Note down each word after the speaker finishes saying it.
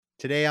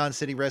Today on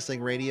City Wrestling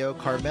Radio,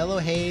 Carmelo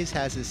Hayes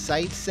has his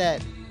sights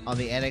set on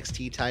the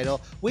NXT title.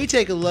 We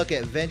take a look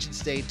at Vengeance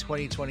Day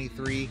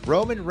 2023.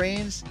 Roman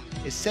Reigns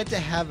is set to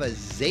have a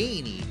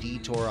zany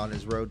detour on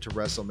his road to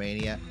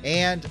WrestleMania.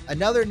 And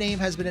another name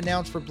has been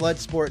announced for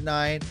Bloodsport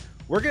 9.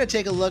 We're going to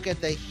take a look at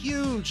the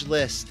huge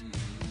list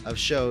of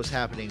shows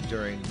happening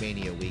during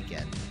Mania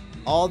weekend.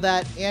 All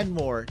that and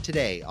more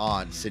today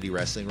on City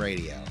Wrestling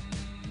Radio.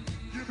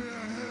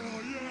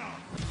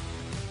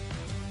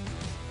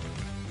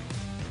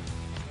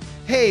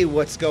 Hey,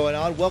 what's going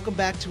on? Welcome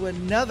back to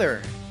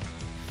another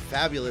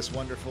fabulous,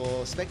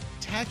 wonderful,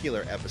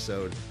 spectacular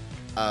episode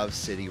of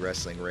City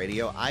Wrestling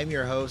Radio. I'm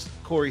your host,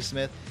 Corey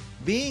Smith,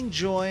 being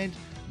joined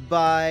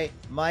by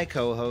my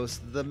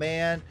co-host, the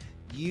man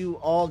you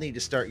all need to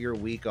start your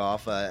week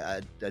off,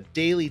 a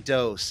daily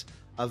dose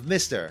of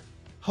Mr.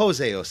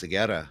 Jose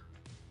Oseguera.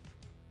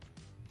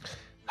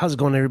 How's it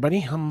going,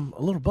 everybody? I'm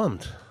a little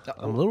bummed.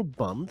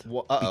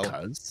 Uh-oh.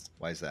 Because...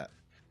 Why is that?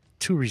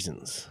 Two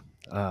reasons.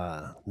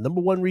 Number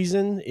one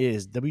reason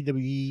is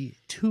WWE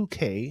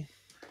 2K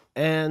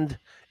and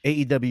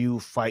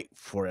AEW Fight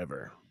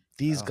Forever.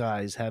 These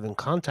guys haven't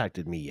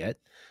contacted me yet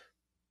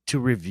to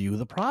review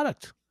the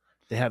product.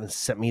 They haven't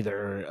sent me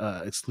their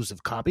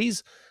exclusive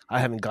copies. I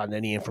haven't gotten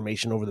any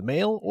information over the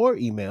mail or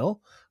email.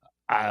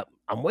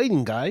 I'm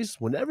waiting, guys.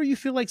 Whenever you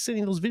feel like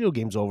sending those video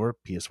games over,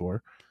 PS4,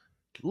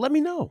 let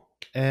me know,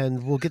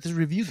 and we'll get this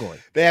review going.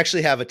 They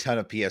actually have a ton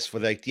of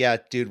PS4. Like, yeah,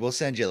 dude, we'll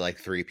send you like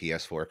 3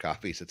 PS4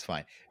 copies. It's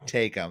fine.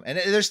 Take them. And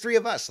there's 3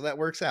 of us, so that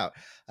works out.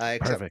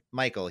 Except Perfect.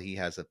 Michael, he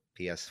has a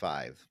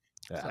PS5.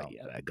 Yeah,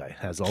 that guy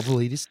has all the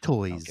latest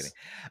toys. I'm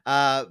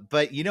kidding.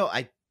 But, you know,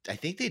 I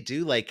think they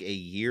do like a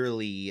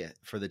yearly,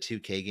 for the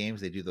 2K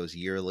games, they do those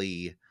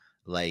yearly,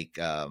 like,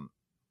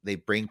 they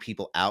bring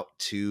people out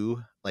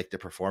to like the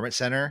Performance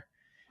Center,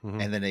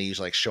 and then they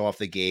usually like show off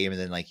the game, and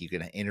then like you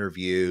can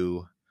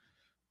interview...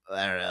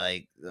 I don't know,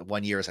 like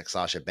one year it was like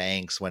Sasha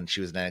Banks when she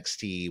was in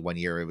NXT. One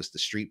year it was the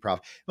Street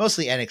Profit,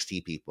 mostly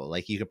NXT people.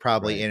 Like you could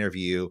probably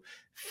interview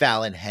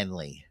Fallon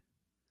Henley.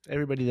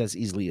 Everybody that's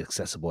easily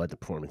accessible at the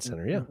Performance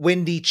Center. Yeah.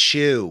 Wendy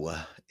Chu,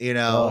 you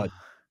know.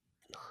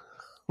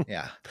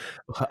 Yeah.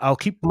 I'll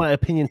keep my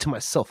opinion to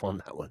myself on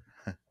that one.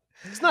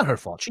 It's not her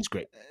fault. She's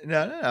great.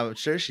 No, I'm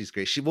sure she's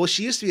great. She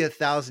used to be a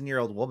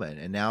 1,000-year-old woman,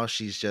 and now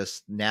she's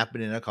just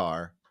napping in a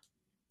car.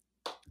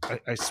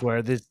 I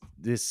swear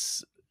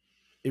this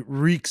it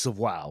reeks of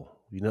WoW.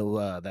 You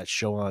know, that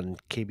show on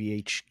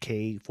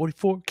KBHK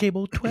 44,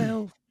 Cable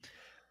 12.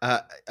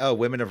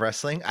 Women of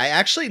Wrestling. I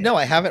actually, no,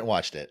 I haven't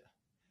watched it.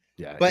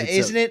 Yeah. But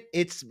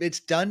it's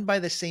done by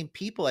the same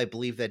people, I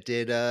believe, that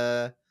did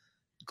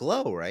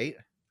Glow, right?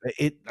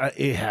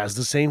 It has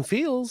the same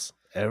feels.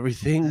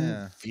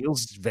 Everything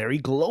feels very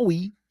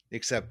glowy.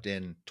 Except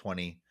in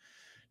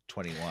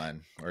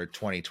 2021 or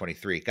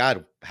 2023.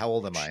 God, how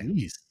old am I?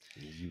 Jeez,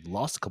 you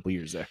lost a couple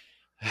years there.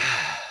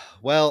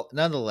 Well,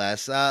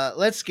 nonetheless,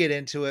 let's get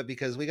into it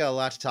because we got a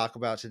lot to talk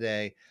about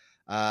today.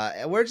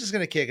 And we're just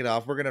going to kick it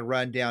off. We're going to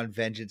run down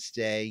Vengeance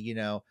Day. You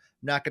know,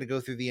 I'm not going to go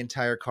through the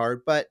entire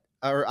card,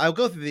 or I'll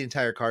go through the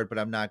entire card, but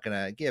I'm not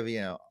going to give,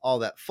 all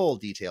that full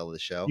detail of the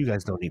show. You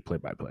guys don't need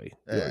play-by-play.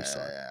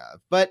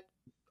 But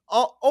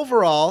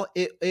overall,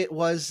 it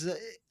was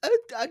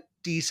a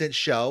decent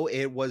show.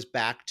 It was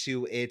back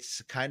to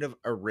its kind of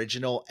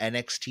original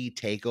NXT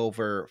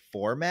TakeOver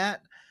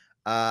format.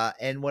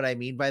 And what I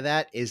mean by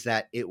that is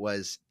that it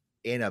was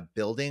in a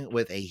building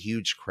with a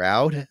huge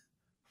crowd,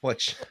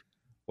 which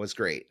was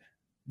great.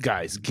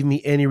 Guys, give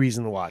me any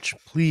reason to watch.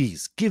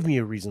 Please give me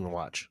a reason to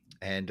watch.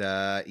 And,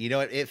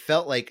 it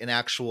felt like an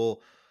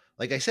actual,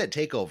 like I said,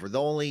 TakeOver.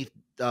 The only,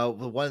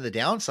 one of the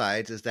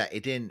downsides is that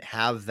it didn't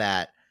have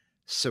that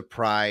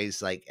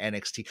surprise, like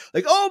NXT,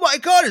 like, oh my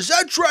God, is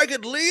that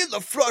Dragon Lee in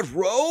the front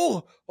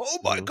row? Oh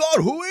my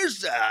God, who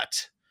is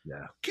that?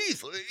 Yeah.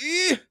 Keith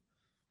Lee?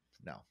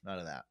 No, none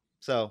of that.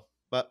 So,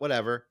 but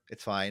whatever,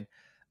 it's fine.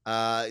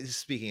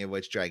 Speaking of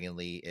which, Dragon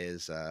Lee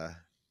is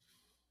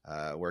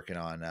working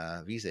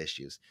on visa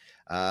issues.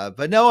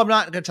 But no, I'm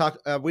not going to talk.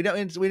 We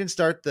didn't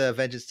start the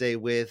Vengeance Day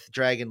with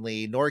Dragon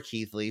Lee nor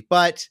Keith Lee,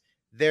 but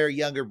their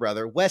younger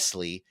brother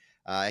Wesley.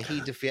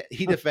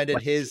 He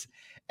defended his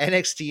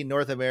NXT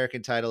North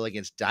American title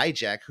against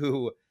Dijak,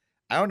 who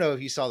I don't know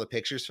if you saw the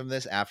pictures from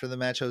this after the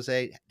match,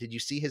 Jose. Did you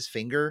see his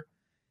finger?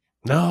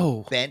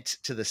 No, bent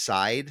to the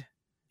side.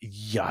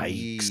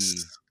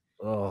 Yikes.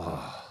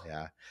 Oh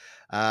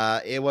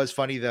yeah. It was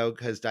funny though,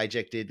 because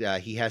Dijak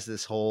did, he has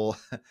this whole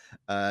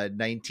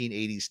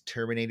 1980s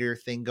Terminator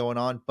thing going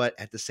on, but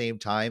at the same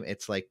time,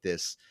 it's like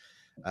this,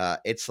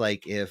 it's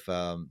like if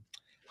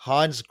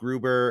Hans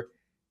Gruber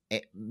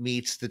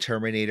meets the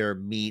Terminator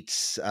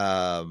meets,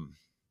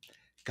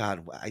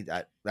 God,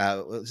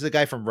 this is the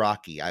guy from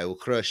Rocky, I Will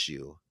Crush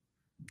You.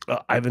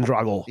 Ivan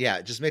Drago.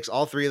 Yeah, just mix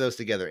all 3 of those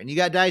together, and you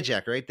got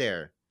Dijak right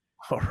there.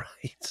 All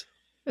right.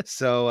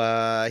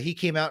 So he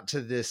came out to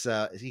this.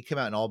 He came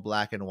out in all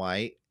black and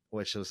white,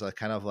 which was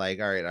kind of like,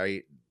 all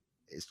right,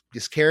 is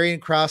Karrion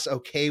Kross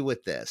okay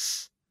with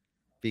this?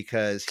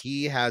 Because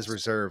he has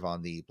reserve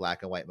on the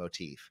black and white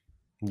motif.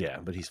 Yeah,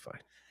 but he's fine.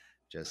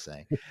 Just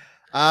saying.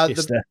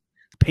 It's the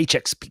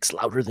paycheck speaks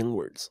louder than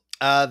words.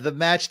 The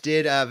match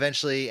did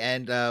eventually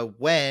end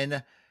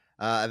when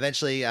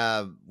eventually,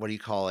 what do you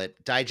call it?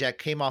 Dijak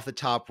came off the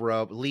top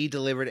rope. Lee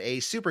delivered a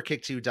super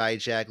kick to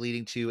Dijak,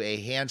 leading to a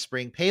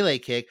handspring Pele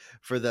kick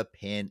for the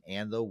pin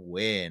and the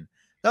win.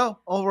 So,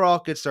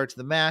 overall, good start to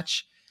the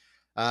match.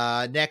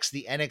 Next,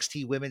 the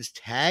NXT Women's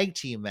Tag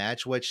Team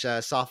match, which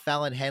saw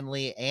Fallon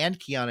Henley and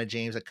Kiana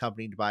James,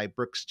 accompanied by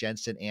Brooks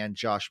Jensen and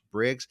Josh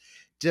Briggs,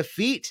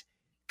 defeat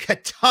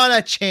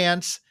Katana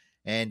Chance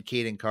and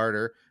Kaden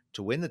Carter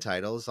to win the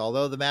titles.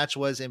 Although the match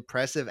was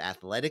impressive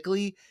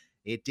athletically,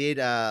 it did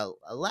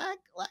lack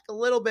a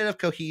little bit of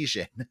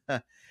cohesion.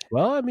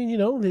 Well, I mean, you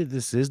know,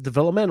 this is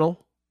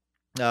developmental.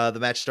 The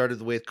match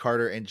started with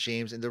Carter and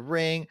James in the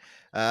ring,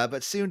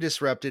 but soon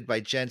disrupted by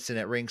Jensen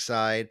at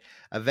ringside.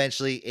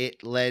 Eventually,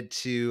 it led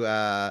to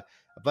a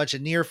bunch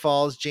of near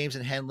falls. James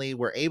and Henley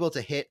were able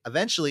to hit,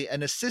 eventually,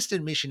 an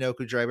assisted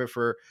Michinoku driver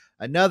for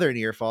another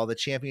near fall. The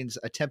champions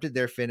attempted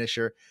their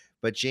finisher,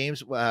 but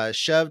James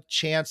shoved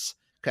Chance,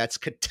 that's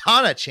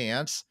Katana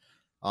Chance,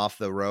 off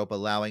the rope,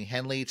 allowing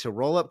Henley to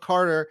roll up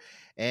Carter,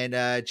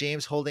 and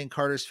James holding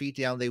Carter's feet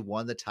down. They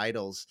won the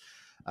titles.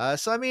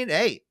 So, I mean,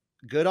 hey,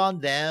 good on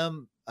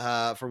them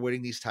for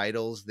winning these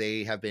titles.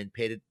 They have been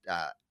pitted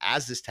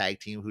as this tag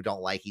team who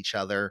don't like each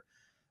other.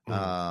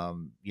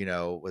 You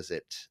know, was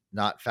it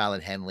not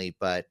Fallon Henley,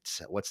 but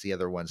what's the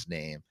other one's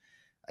name?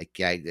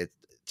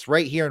 It's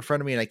right here in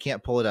front of me and I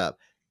can't pull it up.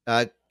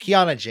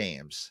 Kiana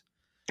James.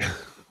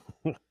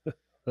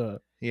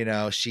 You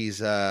know,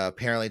 she's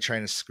apparently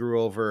trying to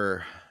screw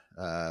over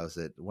was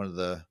it one of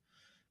the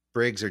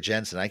Briggs or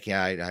Jensen? I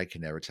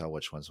can never tell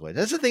which one's which.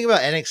 That's the thing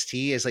about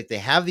NXT is like they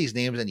have these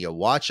names and you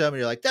watch them and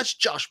you're like, that's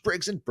Josh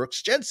Briggs and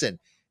Brooks Jensen,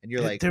 and you're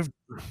like, they're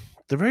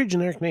very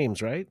generic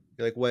names, right?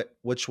 You're like, what?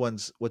 Which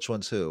one's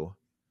who?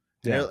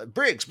 Yeah, like,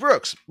 Briggs,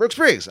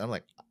 Briggs. I'm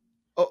like,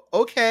 oh,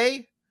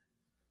 okay,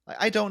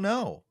 I don't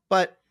know,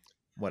 but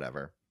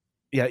whatever.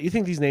 Yeah, you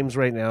think these names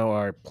right now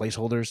are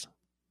placeholders?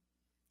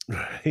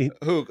 Right.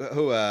 Who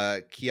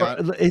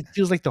Kiana? It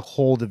feels like the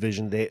whole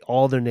division,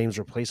 all their names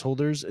are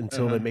placeholders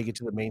until they make it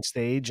to the main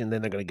stage, and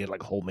then they're gonna get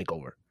like a whole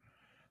makeover.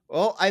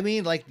 Well, I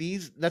mean, like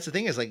that's the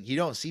thing is like you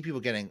don't see people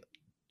getting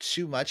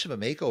too much of a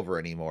makeover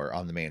anymore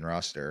on the main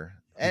roster.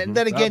 And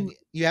then again,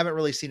 you haven't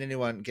really seen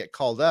anyone get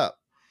called up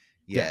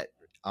yet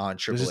on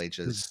Triple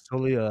H's. It's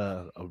totally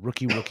a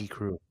rookie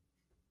crew.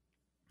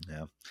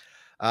 Yeah.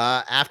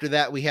 After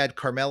that, we had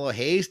Carmelo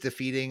Hayes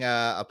defeating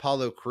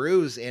Apollo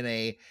Crews in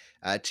a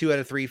 2 out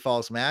of 3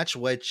 falls match,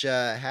 which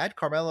had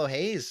Carmelo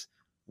Hayes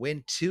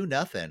win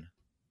 2-0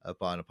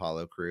 upon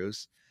Apollo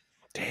Crews.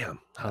 Damn,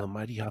 how the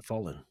mighty have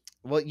fallen.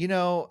 Well, you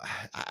know,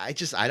 I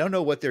don't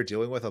know what they're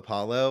doing with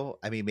Apollo.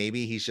 I mean,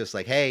 maybe he's just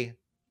like, hey,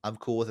 I'm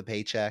cool with a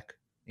paycheck.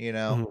 You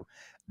know,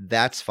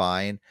 that's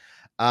fine.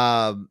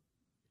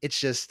 It's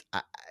just,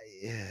 I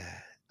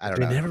don't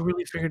know. They never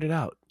really figured it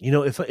out. You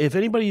know, if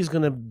anybody is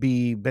going to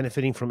be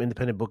benefiting from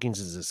independent bookings,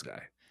 is this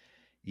guy.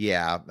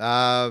 Yeah.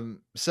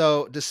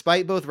 So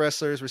despite both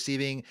wrestlers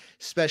receiving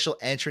special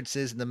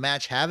entrances and the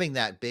match having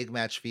that big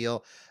match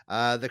feel,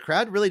 the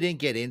crowd really didn't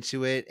get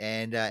into it,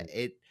 and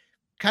it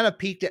kind of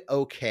peaked at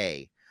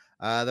okay.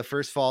 The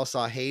first fall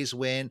saw Hayes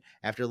win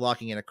after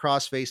locking in a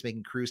crossface,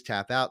 making Crews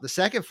tap out. The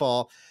second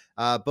fall,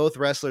 both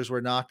wrestlers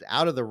were knocked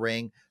out of the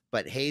ring,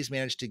 but Hayes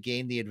managed to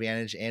gain the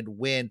advantage and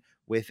win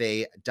with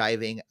a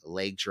diving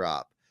leg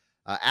drop.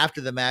 After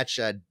the match,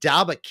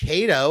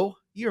 Dabba-Kato,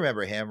 you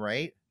remember him,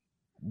 right?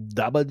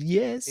 Dabba,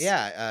 yes.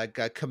 Yeah,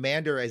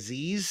 Commander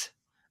Aziz,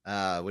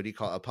 what do you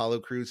call it? Apollo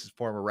Crews'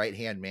 former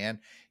right-hand man,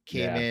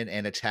 came in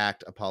and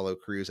attacked Apollo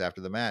Crews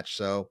after the match.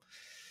 So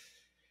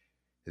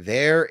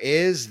there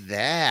is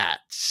that.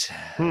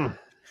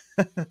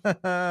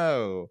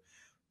 Oh,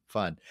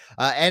 fun.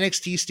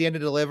 NXT Stand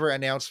and Deliver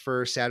announced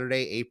for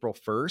Saturday, April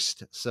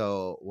 1st.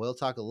 So we'll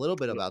talk a little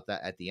bit about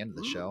that at the end of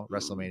the show,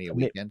 WrestleMania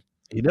weekend.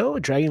 You know,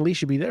 Dragon Lee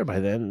should be there by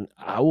then.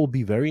 I will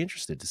be very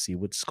interested to see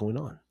what's going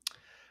on.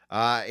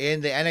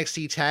 In the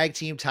NXT Tag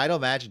Team title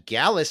match,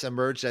 Gallus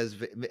emerged as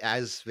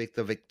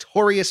the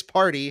victorious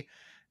party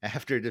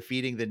after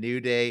defeating the New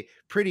Day,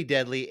 Pretty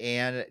Deadly,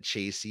 and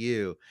Chase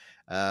U.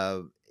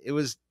 It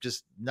was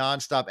just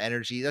nonstop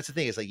energy. That's the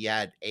thing. It's like you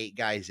had 8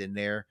 guys in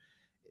there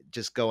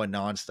just going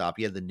nonstop.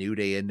 You had the New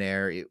Day in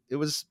there. It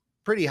was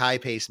pretty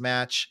high-paced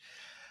match.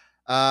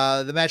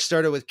 The match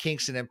started with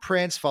Kingston and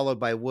Prince, followed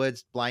by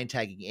Woods blind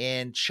tagging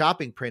in,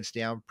 chopping Prince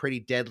down. Pretty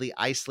Deadly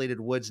isolated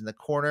Woods in the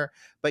corner,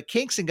 but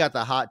Kingston got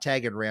the hot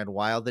tag and ran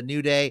wild. The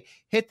New Day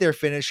hit their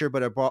finisher,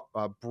 but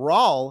a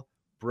brawl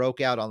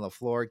broke out on the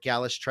floor.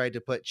 Gallus tried to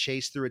put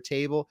Chase through a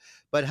table,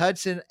 but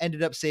Hudson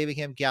ended up saving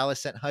him.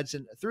 Gallus sent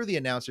Hudson through the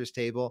announcer's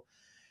table,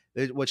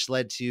 which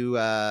led to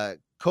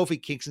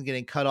Kofi Kingston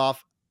getting cut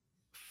off.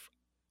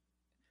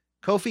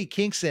 Kofi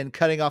Kingston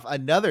cutting off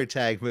another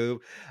tag move,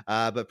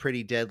 but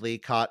Pretty Deadly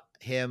caught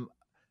him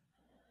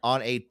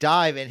on a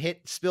dive and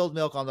hit Spilled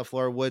Milk on the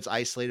floor. Woods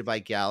isolated by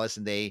Gallus,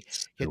 and they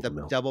hit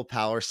the double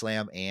power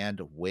slam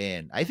and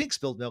win. I think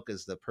Spilled Milk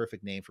is the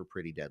perfect name for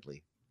Pretty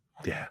Deadly.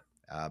 Yeah.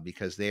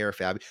 because they are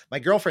fab. My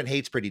girlfriend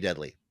hates Pretty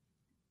Deadly.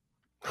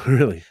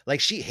 Really? Like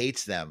she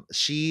hates them.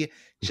 She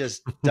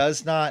just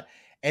does not.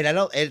 And I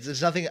don't.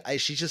 There's nothing.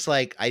 She's just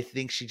like. I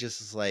think she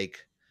just is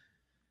like.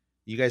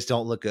 You guys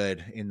don't look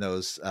good in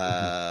those.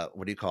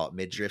 What do you call it?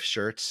 Midriff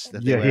shirts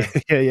that they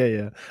Yeah, wear.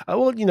 yeah.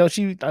 Well,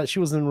 she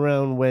wasn't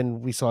around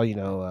when we saw,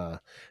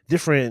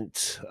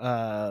 different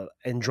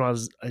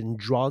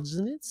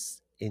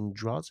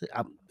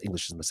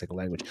English is my second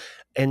language.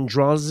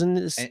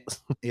 Androgynous. And,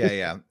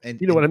 yeah,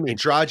 and, You know what I mean?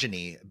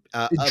 androgyny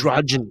of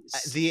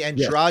Androgynous. the Yes.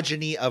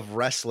 androgyny of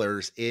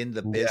wrestlers in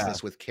the Yeah.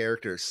 business with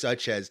characters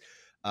such as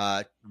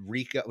not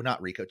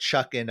Rico,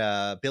 Chuck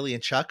and Billy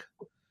and Chuck,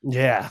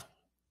 Yeah.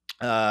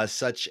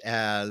 such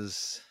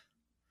as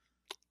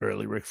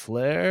Early Ric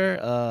Flair.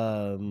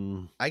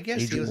 I guess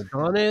he Adrian was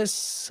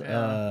Adonis.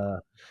 yeah.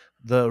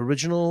 The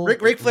original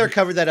Ric Flair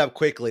covered that up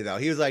quickly though.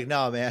 He was like,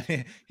 "No, man,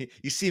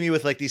 you see me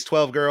with like these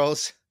 12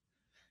 girls."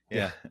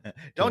 Yeah.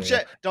 Don't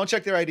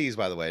check their IDs,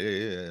 by the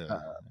way.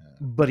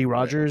 Buddy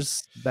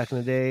Rogers back in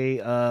the day.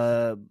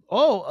 The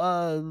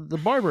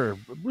barber.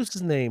 What's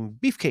his name?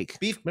 Beefcake.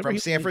 Beef Remember from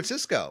San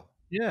Francisco.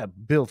 Yeah,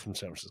 Bill from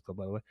San Francisco,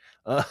 by the way.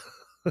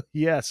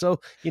 Yeah, so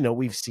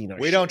we've seen our.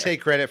 We don't take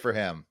credit for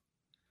him.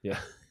 Yeah.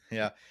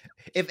 Yeah.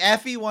 If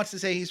Effie wants to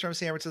say he's from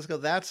San Francisco,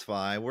 that's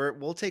fine.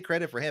 We'll take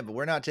credit for him, but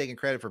we're not taking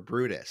credit for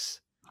Brutus.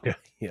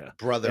 Yeah.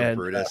 Brother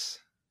Brutus.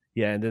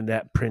 Yeah, and then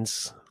that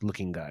Prince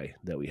looking guy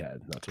that we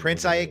had.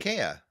 Prince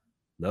Iakea.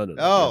 No.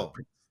 Oh,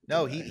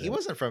 no, he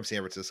wasn't from San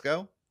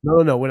Francisco.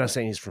 No, we're not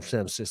saying he's from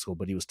San Francisco,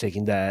 but he was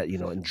taking that,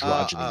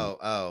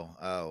 androgyny.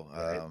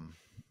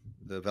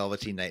 The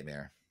Velveteen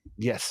Nightmare.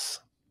 Yes.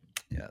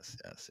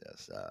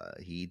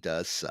 He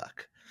does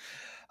suck.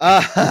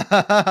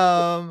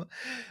 So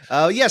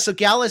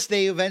Gallus,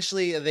 they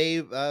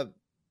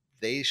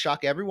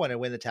shock everyone and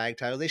win the tag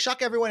title. They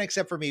shock everyone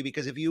except for me,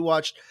 because if you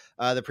watched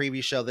the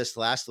preview show this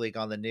last week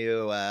on the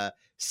new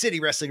City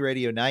Wrestling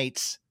Radio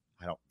Nights,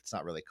 it's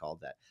not really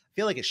called that. I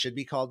feel like it should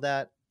be called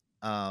that.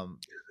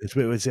 Say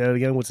that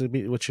again. What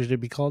should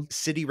it be called?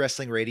 City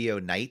Wrestling Radio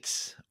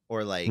Nights,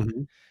 or like,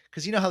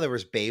 because you know how there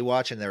was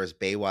Baywatch and there was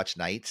Baywatch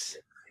Nights.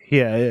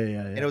 Yeah.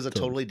 And it was a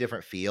totally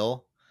different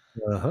feel.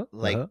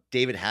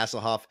 David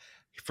Hasselhoff,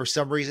 for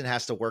some reason,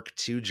 has to work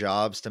 2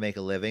 jobs to make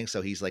a living,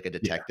 so he's like a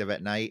detective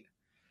at night.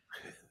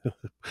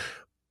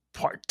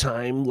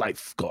 Part-time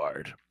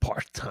lifeguard,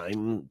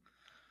 part-time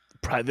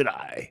private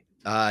eye.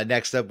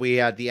 Next up, we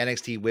had the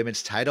NXT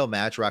Women's Title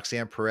match.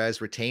 Roxanne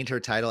Perez retained her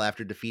title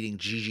after defeating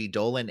Gigi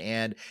Dolan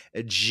and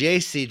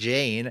Jacy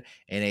Jayne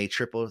in a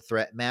triple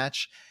threat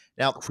match.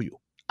 Now,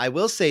 I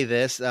will say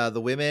this: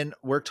 the women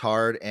worked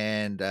hard,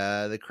 and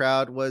the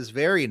crowd was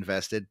very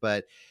invested,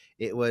 but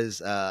it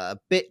was a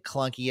bit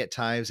clunky at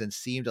times and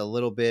seemed a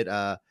little bit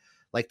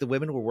like the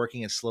women were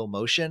working in slow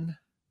motion.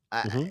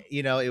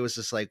 It was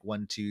just like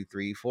 1, 2,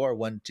 3, 4,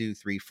 1, 2,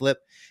 3, flip,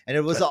 and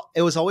it was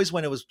always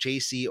when it was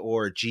JC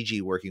or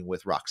Gigi working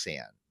with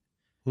Roxanne.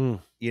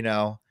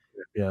 Yeah,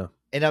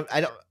 and I'm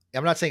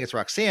not saying it's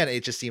Roxanne.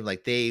 It just seemed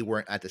like they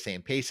weren't at the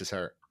same pace as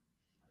her.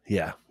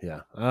 Yeah.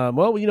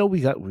 Well,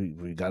 we got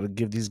to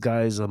give these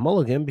guys a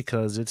mulligan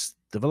because it's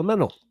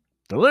developmental.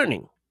 They're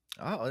learning.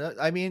 Oh,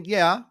 I mean,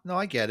 yeah, no,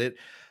 I get it.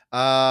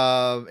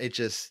 It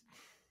just.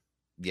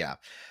 Yeah,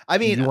 I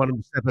mean, you want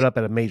them to step it up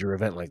at a major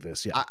event like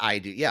this. Yeah, I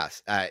do.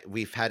 Yes,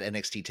 we've had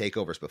NXT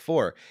takeovers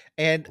before,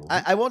 and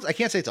I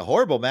can't say it's a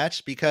horrible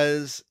match,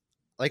 because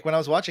like when I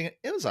was watching it,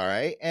 it was all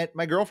right, and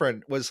my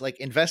girlfriend was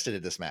like invested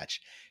in this match.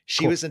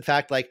 She was in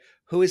fact like,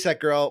 "Who is that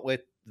girl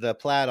with the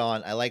plaid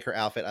on? I like her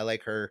outfit. I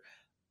like her.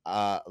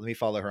 Let me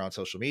follow her on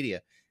social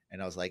media."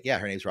 And I was like, "Yeah,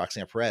 her name's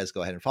Roxanne Perez.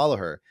 Go ahead and follow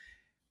her."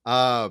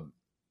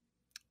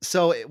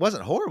 So it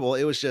wasn't horrible.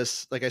 It was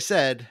just, like I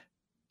said,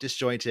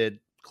 disjointed,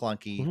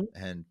 clunky,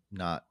 and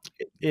not.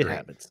 It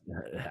happens.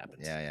 It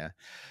happens. Yeah.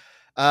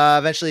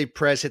 Eventually,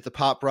 Perez hit the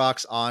pop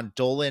rocks on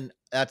Dolan.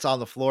 That's on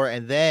the floor,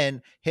 and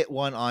then hit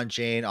one on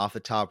Jane off the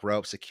top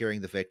rope,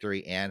 securing the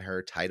victory and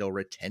her title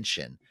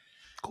retention.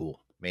 Cool.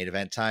 Main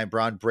event time.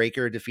 Braun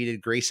Breaker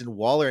defeated Grayson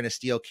Waller in a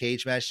steel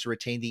cage match to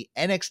retain the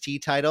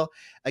NXT title.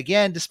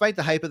 Again, despite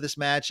the hype of this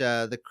match,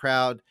 the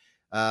crowd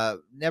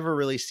never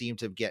really seemed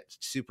to get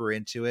super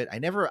into it. I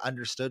never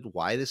understood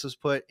why this was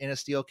put in a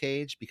steel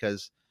cage,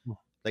 because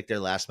like their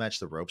last match,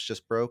 the ropes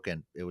just broke,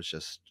 and it was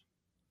just.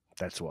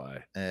 That's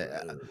why.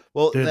 They're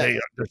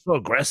so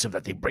aggressive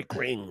that they break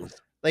rings.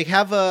 Like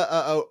have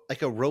a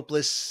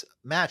ropeless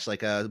match,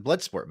 like a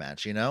blood sport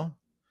match,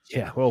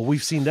 Yeah, well,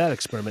 we've seen that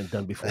experiment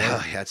done before.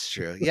 Oh, that's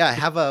true. Yeah,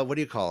 have what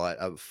do you call it?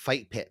 A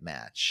fight pit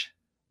match.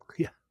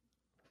 Yeah.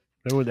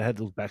 Remember when they had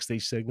those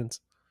backstage segments?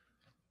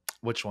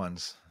 Which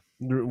ones?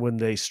 When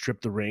they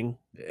stripped the ring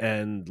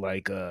and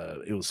like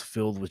it was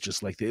filled with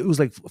just like it was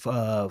like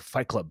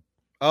Fight Club.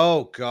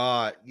 Oh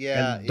God,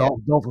 yeah. And Dolph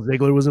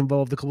Ziggler was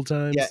involved a couple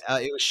times. Yeah,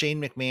 it was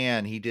Shane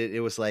McMahon. He did. It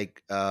was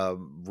like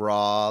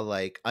Raw,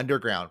 like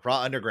Underground.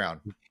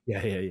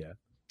 Yeah.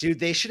 Dude,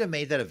 they should have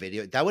made that a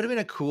video. That would have been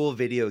a cool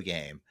video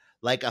game,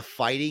 like a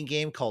fighting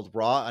game called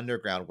Raw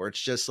Underground, where it's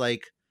just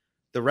like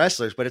the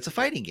wrestlers, but it's a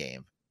fighting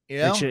game.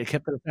 They should have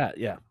kept it at that.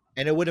 Yeah.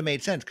 And it would have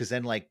made sense because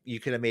then, like,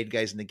 you could have made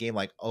guys in the game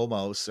like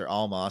Omos or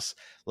Almos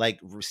like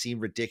seem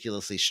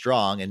ridiculously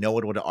strong, and no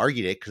one would have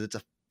argued it because it's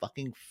a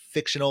fucking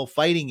fictional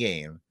fighting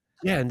game.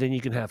 Yeah, and then you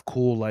can have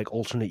cool like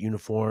alternate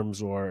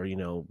uniforms or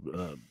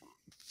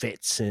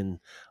fits and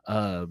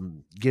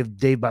give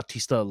Dave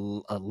Bautista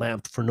a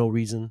lamp for no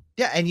reason.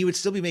 Yeah, and you would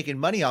still be making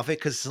money off it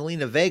because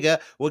Selena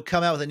Vega would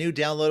come out with a new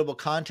downloadable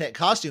content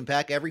costume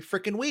pack every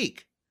freaking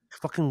week.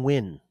 Fucking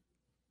win.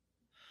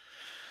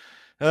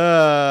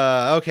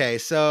 Okay,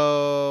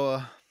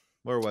 so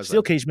where was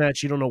Steel cage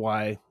match? You don't know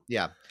why.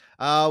 Yeah.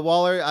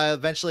 Waller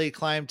eventually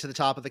climbed to the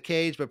top of the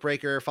cage, but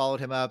Breaker followed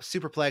him up,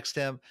 superplexed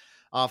him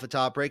off the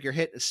top. Breaker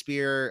hit a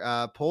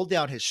spear, pulled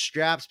down his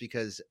straps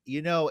because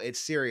it's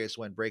serious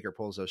when Breaker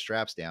pulls those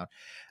straps down.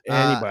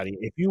 Anybody,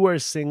 if you wear a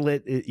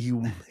singlet, you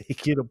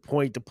make it a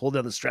point to pull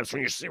down the straps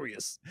when you're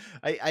serious.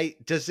 I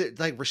does it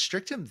like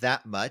restrict him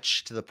that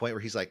much to the point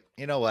where he's like,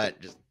 you know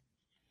what, just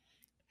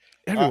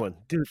everyone,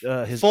 dude,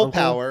 his full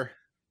uncle, power.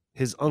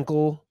 His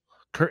uncle,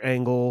 Kurt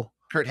Angle,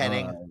 Kurt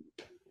Hennig.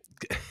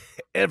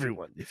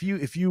 Everyone. If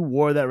you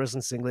wore that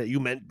wrestling singlet, you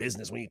meant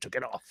business when you took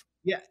it off.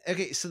 Yeah.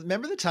 Okay. So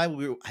remember the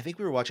time I think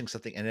we were watching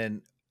something, and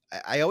then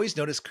I always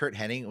noticed Kurt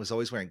Hennig was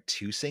always wearing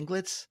two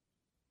singlets.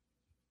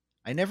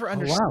 I never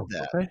understood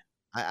that. Okay.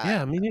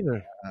 Yeah, me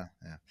neither.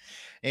 Yeah.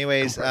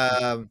 Anyways,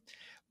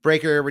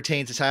 Breaker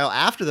retains the title.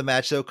 After the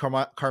match, though,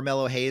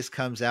 Carmelo Hayes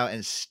comes out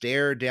and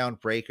stared down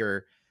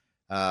Breaker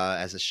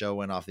as the show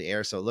went off the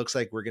air. So it looks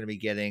like we're going to be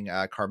getting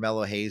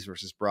Carmelo Hayes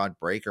versus Braun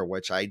Breaker,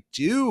 which I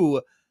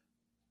do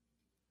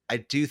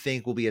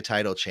think will be a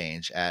title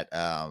change at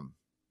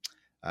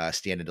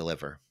Stand and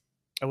Deliver.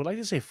 I would like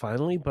to say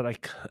finally, but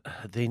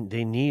they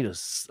need a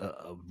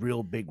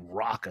real big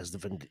rock as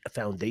the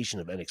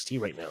foundation of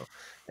NXT right now.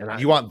 And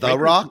you want the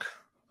Rock?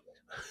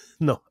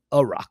 No,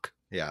 a Rock.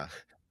 Yeah.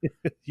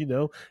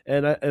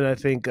 And I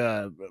think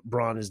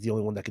Braun is the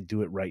only one that could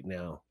do it right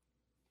now.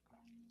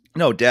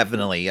 No,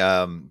 definitely.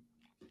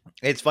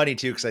 It's funny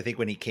too because I think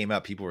when he came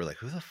out, people were like,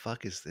 "Who the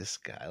fuck is this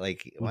guy?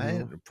 Like,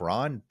 what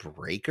Braun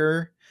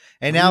Breaker?"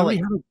 And now,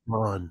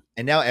 Braun.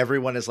 And now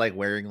everyone is like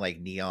wearing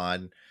like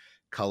neon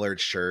colored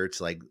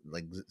shirts, like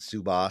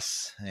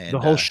Subas, and the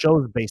whole show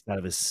is based out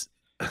of his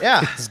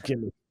his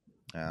gimmick.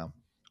 Yeah.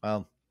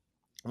 Well,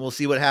 we'll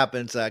see what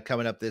happens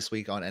coming up this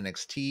week on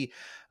NXT.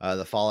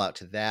 The fallout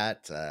to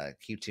that.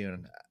 Keep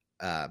tuned.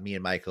 Me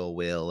and Michael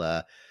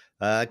will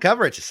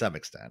cover it to some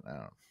extent.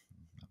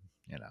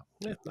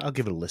 I'll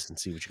give it a listen,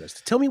 see what you guys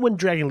tell me when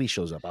Dragon Lee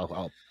shows up.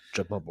 I'll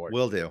jump on board.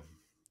 Will do.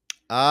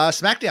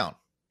 SmackDown.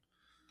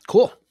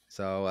 Cool.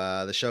 So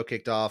the show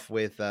kicked off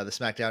with the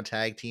SmackDown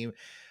Tag Team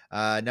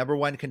number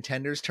one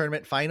contenders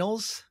tournament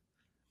finals.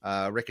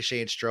 Ricochet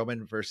and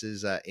Strowman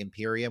versus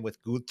Imperium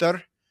with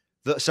Gunther.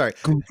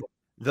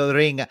 The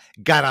ring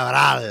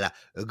General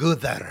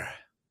Gunther.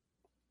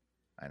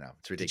 I know,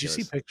 it's ridiculous.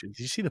 Did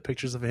you see the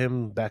pictures of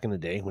him back in the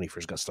day when he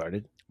first got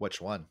started? Which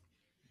one?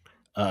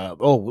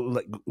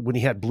 Like when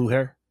he had blue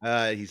hair.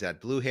 He's had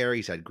blue hair.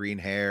 He's had green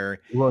hair.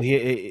 Well,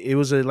 it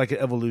was like an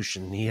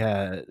evolution. He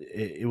had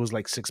it was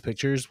like 6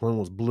 pictures. One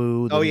was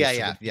blue. Oh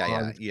yeah.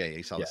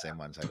 You saw the same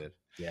ones I did.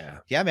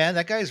 Yeah, man,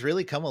 that guy's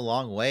really come a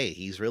long way.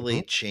 He's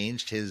really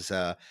changed his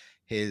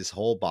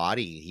whole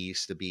body. He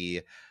used to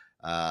be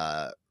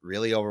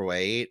really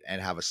overweight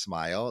and have a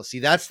smile. See,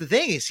 that's the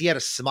thing is he had a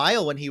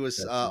smile when he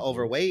was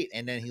overweight,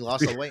 and then he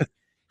lost the weight.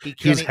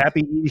 He was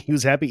happy. He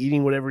was happy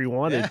eating whatever he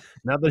wanted. Yeah.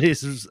 Now that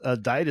his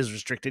diet is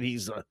restricted,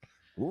 he's a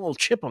little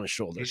chip on his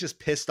shoulder. He's just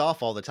pissed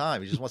off all the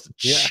time. He just wants to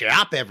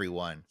chop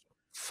everyone.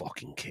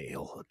 Fucking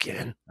Kale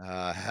again.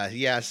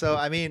 Yeah. So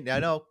I mean, I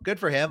know, good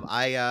for him.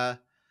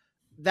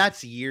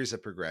 That's years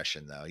of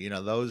progression, though.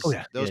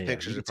 Those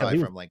pictures are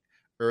probably from like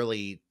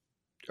early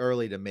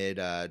to mid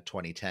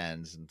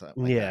 2010s and stuff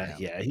like that.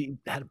 Yeah. He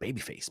had a baby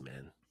face,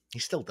 man. He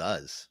still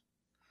does.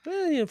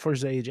 For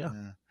his age,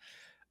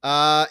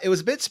 It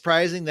was a bit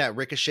surprising that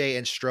Ricochet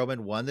and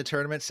Strowman won the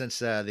tournament since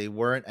they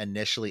weren't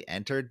initially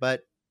entered,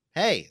 but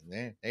hey,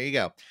 there you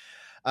go.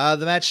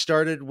 The match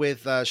started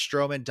with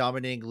Strowman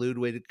dominating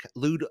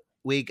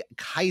Ludwig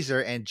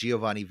Kaiser and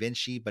Giovanni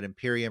Vinci, but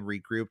Imperium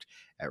regrouped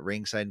at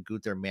ringside and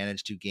Gunther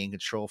managed to gain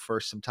control for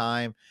some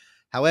time.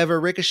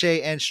 However,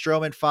 Ricochet and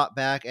Strowman fought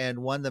back and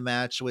won the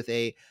match with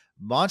a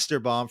monster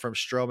bomb from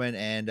Strowman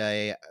and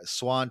a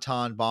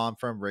swanton bomb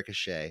from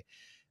Ricochet.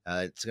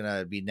 It's going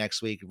to be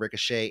next week.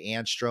 Ricochet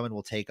and Strowman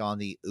will take on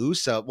the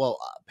Usos. Well,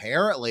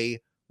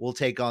 apparently we'll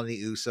take on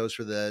the Usos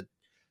for the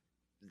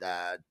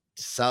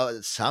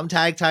some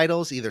tag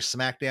titles, either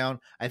SmackDown.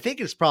 I think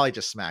it's probably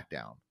just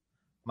SmackDown.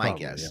 My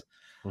guess.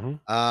 Yeah.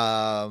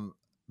 Mm-hmm.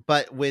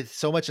 But with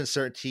so much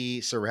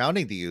uncertainty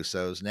surrounding the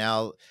Usos,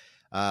 now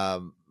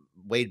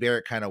Wade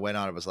Barrett kind of went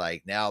on and was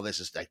like, now this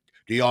is like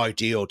the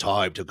ideal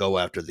time to go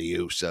after the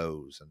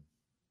Usos. And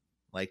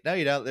like, no,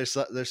 you don't. There's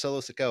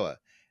Solo Sikoa.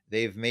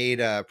 They've made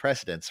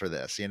precedents for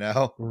this,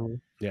 Mm-hmm.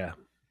 Yeah.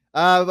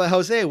 But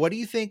Jose, what do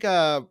you think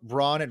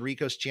Braun and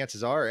Rico's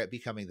chances are at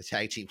becoming the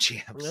tag team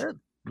champs?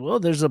 Well,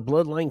 there's a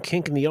bloodline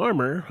kink in the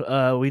armor.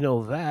 We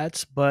know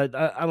that, but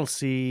I don't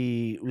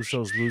see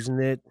Usos losing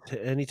it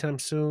anytime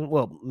soon.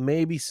 Well,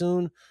 maybe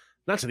soon.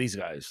 Not to these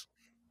guys,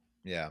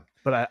 Yeah.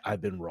 but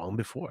I've been wrong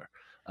before.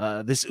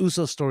 This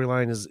Uso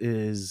storyline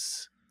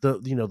is the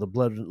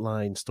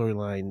bloodline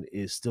storyline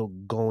is still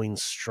going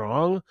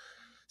strong.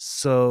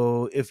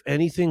 So if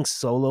anything,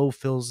 Solo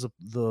fills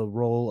the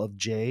role of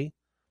Jay,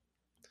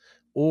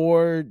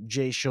 or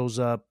Jay shows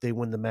up, they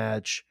win the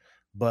match,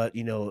 but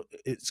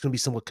it's going to be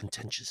somewhat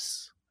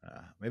contentious.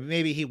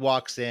 Maybe he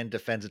walks in,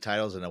 defends the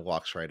titles, and then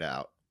walks right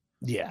out.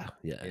 Yeah,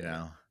 yeah, You yeah.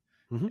 know,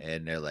 Mhm.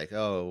 and they're like,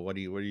 "Oh, what are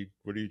you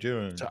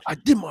doing?" So I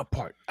did my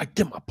part.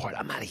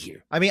 I'm out of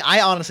here. I mean,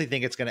 I honestly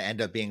think it's going to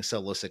end up being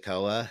Solo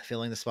Sikoa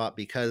filling the spot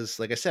because,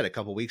 like I said, a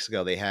couple weeks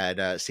ago they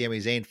had Sami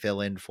Zayn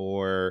fill in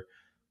for,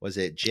 was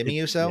it Jimmy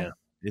Yeah, Uso?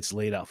 it's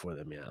laid out for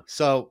them. Yeah.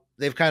 So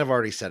they've kind of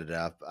already set it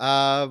up.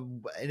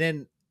 And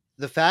then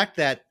the fact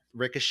that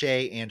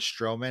Ricochet and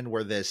Strowman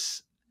were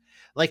this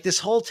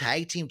whole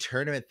tag team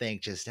tournament thing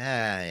just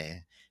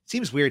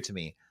seems weird to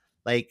me.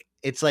 Like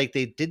it's like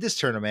they did this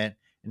tournament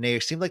and they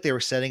seemed like they were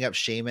setting up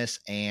Sheamus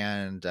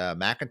and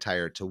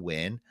McIntyre to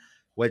win,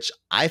 which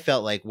I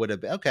felt like would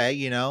have been okay.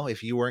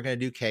 If you weren't going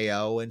to do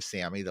KO and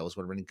Sammy, those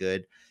would have been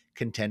good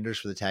contenders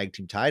for the tag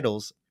team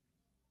titles.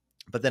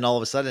 But then all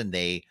of a sudden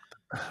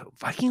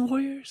Viking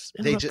Warriors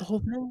they interrupt just the whole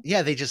thing.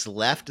 yeah, they just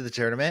left the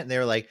tournament and they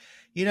were like,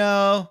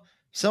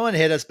 someone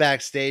hit us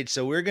backstage,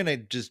 so we're gonna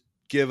just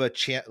give a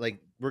chance. Like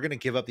we're gonna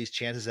give up these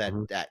chances at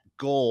Mhm.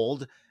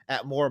 gold,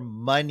 at more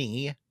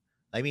money.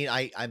 I mean,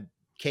 I'm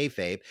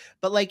kayfabe,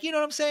 but like, you know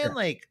what I'm saying? Yeah.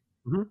 Like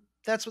Mhm.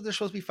 that's what they're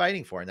supposed to be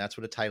fighting for, and that's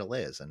what a title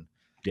is. And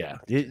Yeah.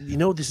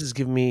 This has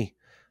given me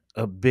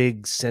a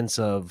big sense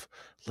of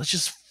let's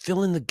just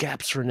fill in the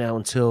gaps for now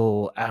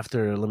until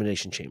after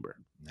Elimination Chamber.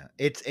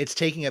 it's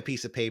taking a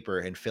piece of paper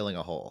and filling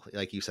a hole,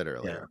 like you said Yeah.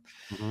 earlier.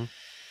 Mhm.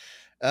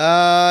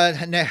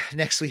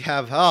 Next we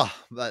have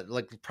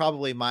like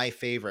probably my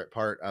favorite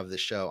part of the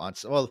show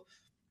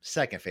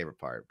second favorite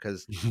part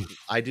because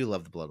I do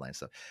love the bloodline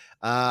stuff.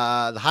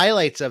 The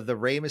highlights of the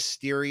Rey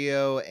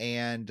Mysterio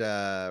and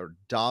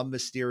Dom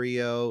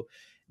Mysterio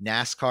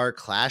NASCAR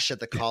clash at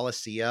the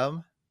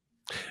Coliseum.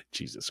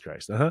 Jesus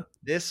Christ. Uh-huh.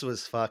 This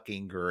was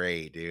fucking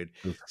great, dude.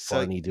 It was So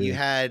funny, you dude.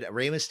 had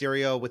Rey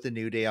Mysterio with the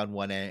New Day on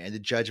one end and the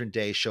Judgment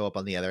Day show up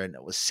on the other, and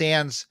it was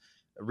sans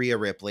Rhea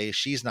Ripley.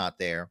 She's not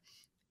there.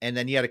 And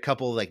then you had a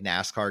couple of like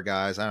NASCAR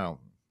guys. I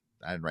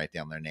didn't write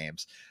down their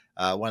names.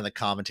 One of the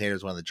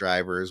commentators, one of the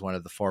drivers, one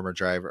of the former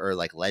driver or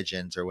like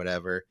legends or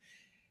whatever.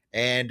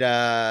 And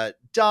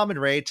Dom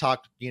and Ray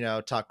talked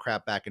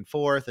crap back and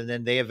forth, and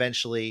then they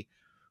eventually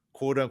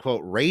quote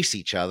unquote race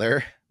each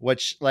other,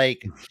 which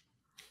like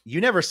you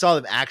never saw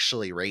them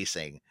actually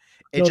racing.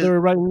 It No, they just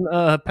were riding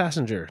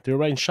passenger. They were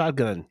riding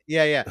shotgun.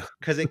 yeah,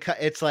 because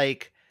it's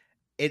like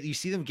you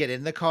see them get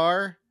in the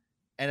car,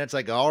 and it's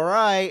like all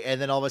right,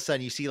 and then all of a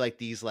sudden you see like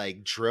these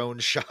like drone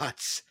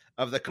shots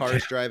of the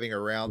cars driving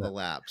around Yeah. the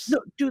laps. No,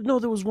 dude, no,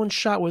 there was one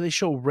shot where they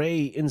show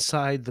Ray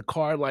inside the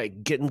car,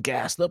 like getting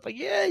gassed up, like,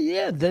 yeah,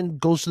 yeah. Then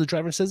goes to the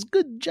driver and says,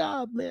 "Good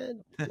job,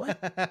 man."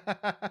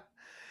 What?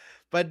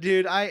 But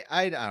dude, I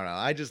don't know.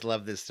 I just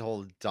love this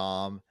whole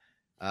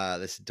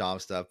this Dom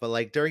stuff. But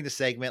like during the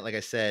segment, like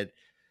I said,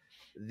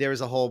 there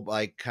was a whole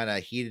like kind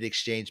of heated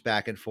exchange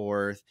back and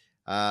forth.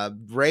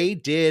 Ray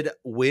did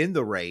win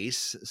the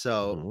race,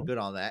 so Mhm, good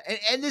on that.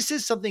 And this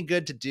is something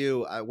good to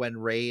do when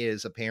Ray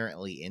is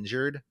apparently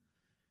injured.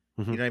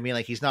 You mhm. know what I mean?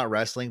 Like he's not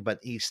wrestling, but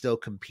he's still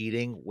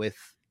competing with.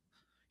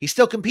 He's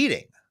still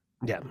competing.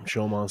 Yeah,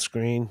 show him on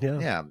screen.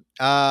 Yeah.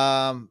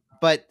 Yeah.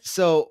 But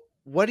so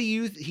what do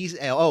you?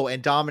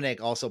 And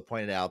Dominic also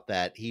pointed out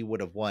that he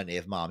would have won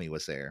if Mommy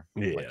was there,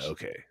 Yeah. which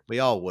Okay. we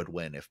all would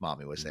win if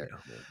Mommy was Yeah. there.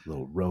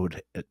 Little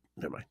road.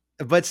 Never mind.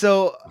 But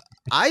so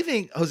I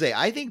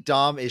think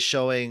Dom is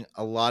showing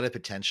a lot of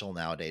potential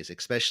nowadays,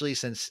 especially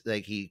since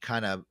like he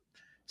kind of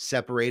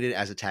separated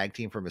as a tag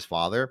team from his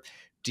father.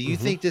 Do you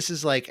Mhm. think this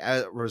is like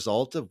a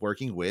result of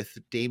working with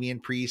Damian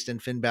Priest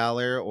and Finn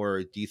Balor,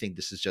 or do you think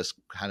this is just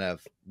kind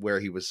of where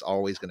he was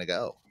always going to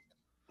go?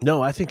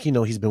 No, I think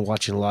he's been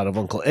watching a lot of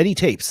Uncle Eddie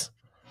tapes.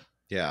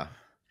 Yeah.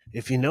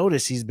 If you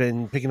notice, he's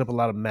been picking up a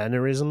lot of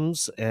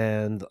mannerisms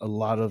and a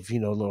lot of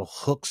little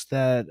hooks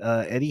that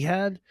Eddie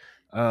had.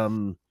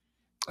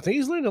 I think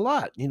he's learned a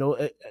lot,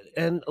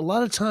 and a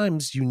lot of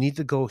times you need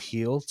to go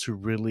heel to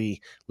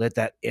really let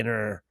that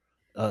inner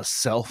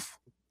self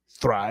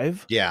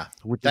thrive, Yeah.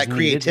 which is That needed, right?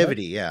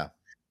 creativity. Yeah.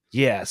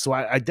 Yeah, so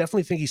I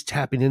definitely think he's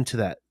tapping into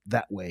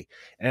that way,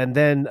 and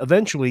then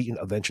eventually,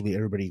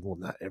 everybody, well,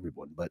 not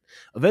everyone, but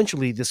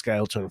eventually, this guy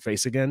will turn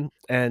face again,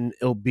 and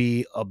it'll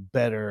be a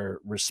better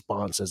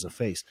response as a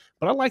face.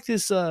 But I like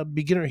this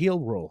beginner heel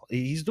role;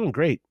 he's doing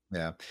great.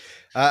 Yeah.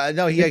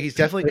 No, yeah, he's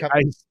definitely come.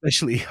 I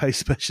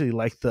especially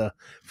like the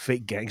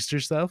fake gangster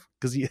stuff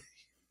because he.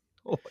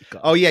 Oh my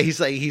god! Oh yeah, he's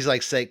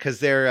like say because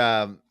they're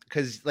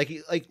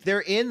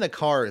in the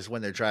cars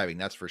when they're driving.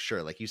 That's for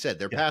sure. Like you said,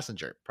 they're Yeah.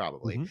 passenger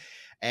probably, Hmm.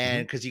 and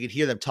Hmm. because you could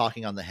hear them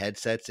talking on the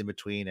headsets in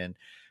between, and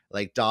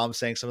like Dom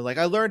saying something like,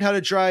 "I learned how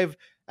to drive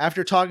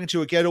after talking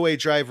to a getaway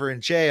driver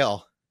in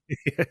jail.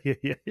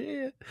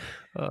 Yeah.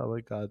 Oh my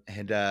god.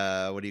 And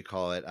what do you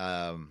call it?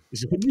 He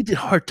said, when you did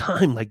hard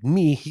time like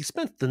me, he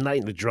spent the night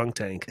in the drunk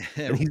tank,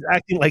 and he's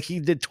acting like he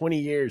did 20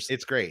 years.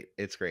 It's great.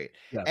 It's great.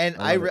 Yeah, And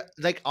I love it.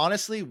 like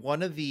honestly,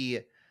 one of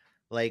the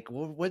like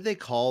what did they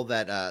call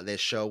that this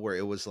show where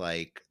it was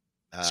like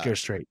Scare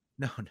straight.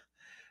 no,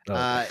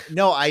 Oh,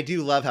 no, I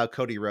do love how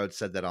Cody Rhodes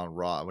said that on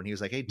Raw when he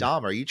was like, "Hey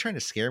Dom, are you trying to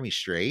scare me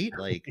straight?"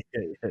 Like,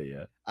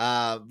 yeah.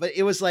 but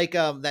it was like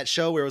that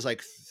show where it was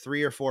like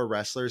 3 or 4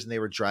 wrestlers and they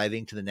were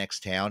driving to the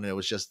next town and it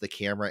was just the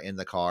camera in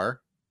the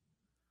car.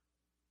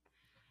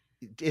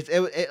 It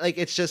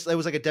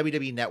was like a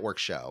WWE Network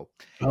show,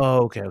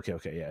 Oh, okay.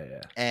 Yeah.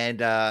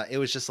 and it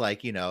was just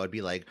like it'd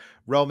be like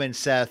Roman,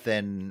 Seth,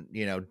 and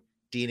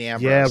Dean Yeah,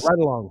 Ambrose.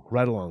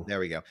 right along. There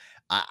we go.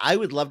 I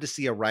would love to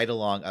see a ride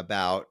along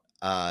about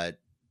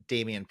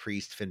Damian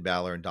Priest, Finn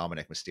Balor, and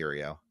Dominic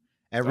Mysterio,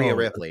 and Rhea Oh,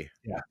 Ripley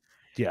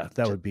yeah,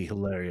 that would be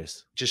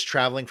hilarious. just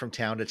traveling from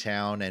town to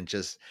town, and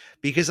just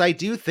because I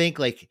do think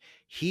like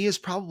he is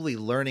probably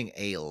learning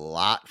a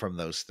lot from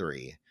those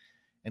three.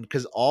 And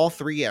because all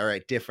three are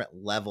at different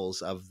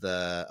levels of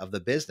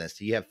the business.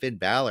 You have Finn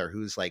Balor,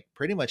 who's like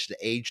pretty much the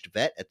aged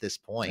vet at this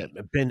point,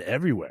 Been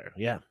everywhere.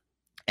 Yeah.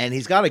 and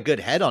he's got a good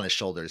head on his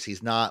shoulders.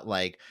 He's not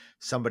like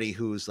somebody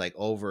who's like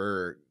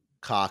over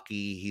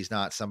cocky. He's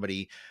not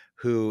somebody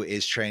who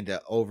is trying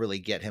to overly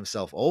get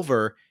himself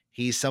over.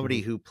 He's somebody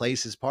who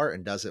plays his part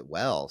and does it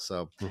well.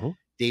 So Mm-hmm.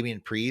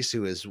 Damian Priest,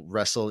 who has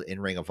wrestled in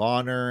Ring of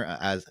Honor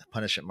as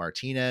Punishment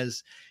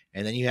Martinez,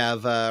 and then you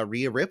have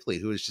Rhea Ripley,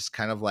 who is just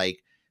kind of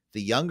like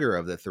the younger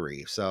of the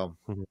three. So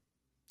Mhm.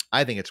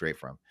 I think it's great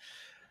for him.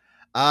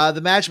 The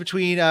match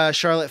between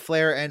Charlotte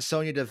Flair and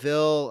Sonya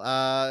Deville,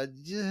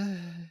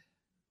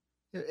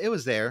 it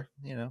was there,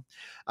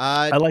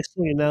 I like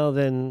Sonya now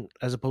than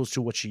as opposed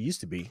to what she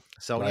used to be.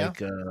 Sonya,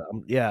 Like,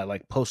 yeah,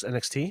 like post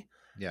NXT.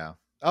 yeah.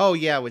 Oh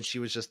yeah, when she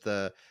was just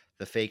the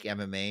fake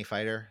MMA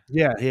fighter.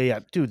 Yeah.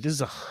 Dude, this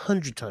is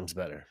 100 times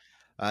better.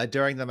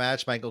 During the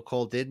match, Michael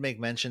Cole did make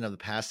mention of the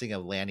passing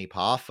of Lanny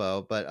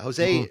Poffo. But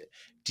Jose, Mhm.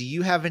 do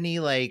you have any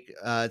like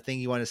thing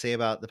you want to say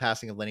about the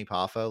passing of Lenny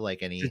Poffo? Like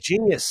The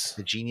genius.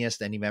 the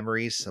genius, any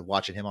memories of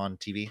watching him on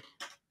TV?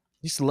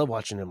 I used to love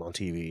watching him on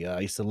TV.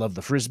 I used to love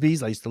the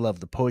frisbees. I used to love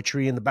the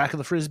poetry in the back of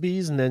the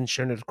frisbees, and then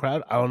sharing it with the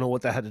crowd. I don't know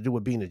what that had to do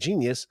with being a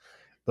genius,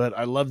 but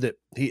I loved it.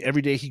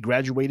 Every day he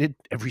graduated,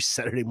 every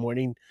Saturday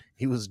morning,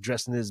 he was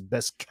dressed in his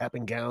best cap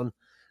and gown,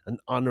 an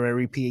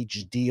honorary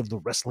PhD of the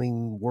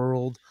wrestling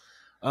world.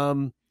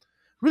 Um,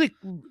 really,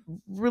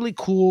 really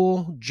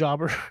cool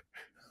jobber.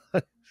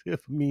 I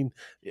mean,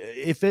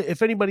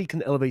 if anybody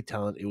can elevate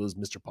talent, it was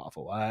Mr.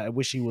 Poffo. I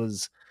wish he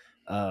was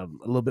a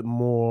little bit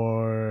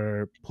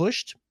more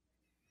pushed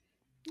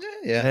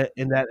Yeah.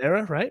 in that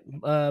era, right?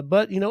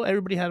 But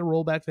everybody had a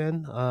role back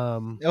then.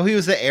 Oh, he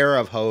was the era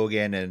of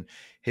Hogan and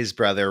his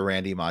brother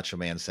Randy Macho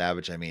Man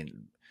Savage. I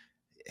mean,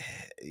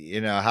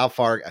 how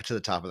far to the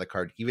top of the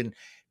card? Even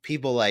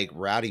people like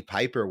Rowdy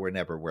Piper were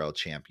never world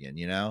champion.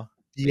 Yeah,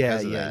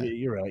 Because of that.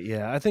 you're right.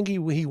 Yeah, I think he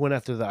went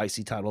after the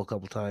IC title a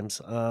couple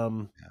times. Yeah.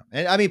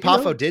 And I mean,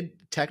 Poffo did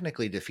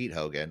technically defeat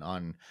Hogan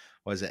on,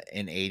 was it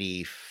in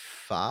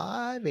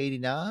 85,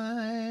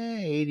 89,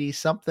 80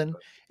 something,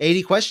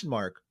 80 question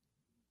mark.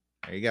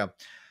 There you go.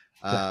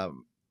 Yeah.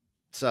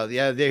 So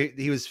yeah,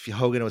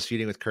 Hogan was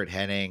feuding with Kurt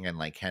Hennig, and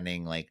like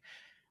Hennig like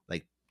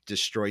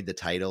destroyed the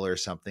title or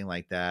something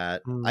like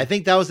that. I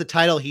think that was the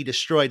title he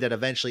destroyed that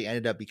eventually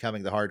ended up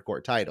becoming the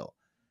hardcore title.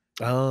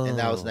 And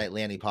that was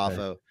Lanny Poffo.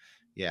 Okay.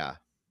 Yeah.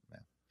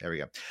 There we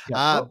go.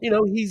 Yeah.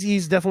 Well,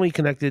 he's definitely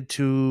connected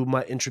to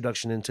my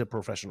introduction into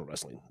professional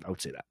wrestling. I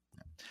would say that.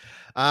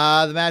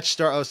 The match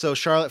so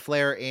Charlotte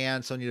Flair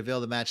and Sonya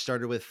Deville. The match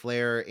started with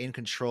Flair in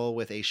control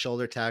with a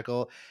shoulder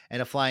tackle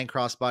and a flying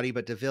crossbody,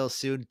 but Deville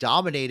soon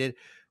dominated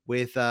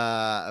with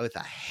a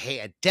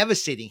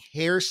devastating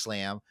hair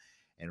slam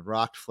and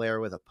rocked Flair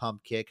with a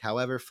pump kick.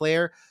 However,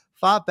 Flair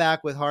fought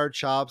back with hard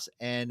chops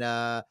and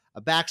a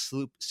back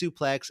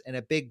suplex and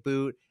a big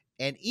boot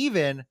and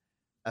even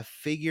a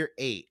figure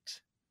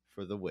 8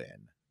 for the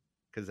win.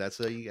 Because that's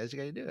what you guys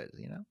got to do it,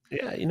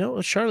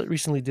 Yeah, Charlotte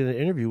recently did an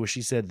interview where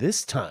she said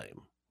this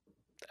time,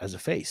 as a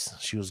face,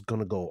 she was going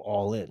to go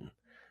all in.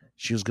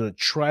 She was going to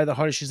try the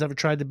hardest she's ever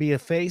tried to be a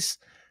face.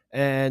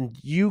 And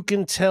you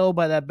can tell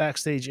by that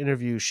backstage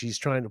interview, she's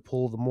trying to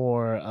pull the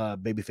more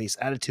babyface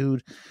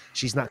attitude.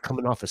 She's not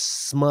coming off as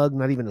smug,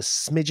 not even a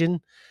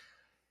smidgen.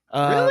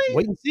 Really?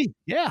 Wait and see.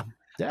 Yeah.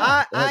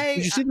 Did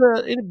you see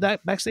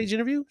that backstage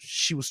interview?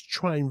 She was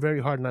trying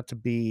very hard not to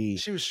be.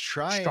 She was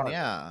trying, sharp.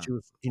 yeah. She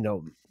was,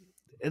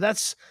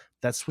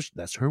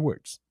 that's her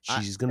words.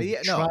 She's going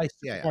to try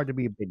hard to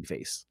be a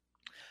babyface.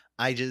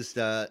 I just,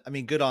 I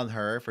mean, good on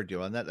her for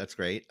doing that. That's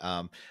great.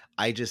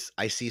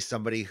 I see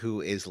somebody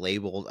who is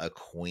labeled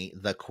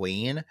the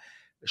queen,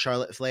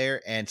 Charlotte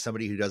Flair, and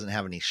somebody who doesn't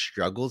have any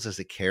struggles as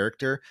a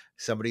character,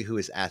 somebody who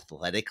is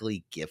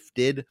athletically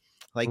gifted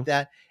like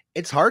that.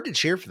 It's hard to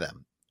cheer for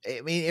them.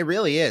 I mean, it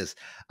really is.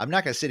 I'm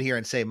not going to sit here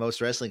and say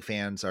most wrestling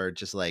fans are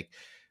just like,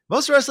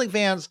 most wrestling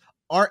fans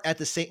aren't at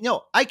the same.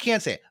 No, I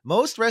can't say it.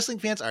 Most wrestling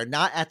fans are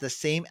not at the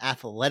same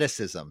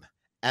athleticism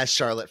as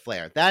Charlotte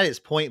Flair. That is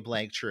point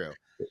blank true.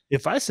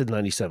 If I said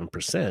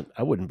 97%,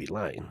 I wouldn't be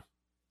lying.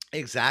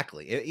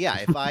 Exactly. Yeah.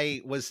 If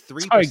I was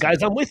 3%. Sorry,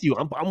 guys, I'm with you.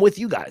 I'm with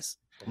you guys.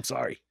 I'm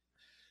sorry.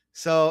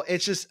 So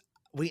it's just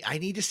I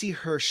need to see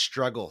her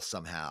struggle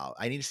somehow.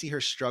 I need to see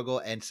her struggle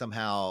and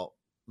somehow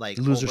like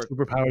lose her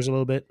superpowers a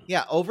little bit.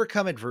 Yeah,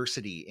 overcome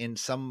adversity in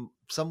some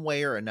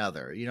way or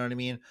another. You know what I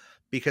mean?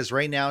 Because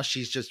right now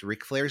she's just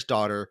Ric Flair's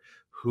daughter,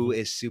 who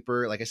is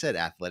super, like I said,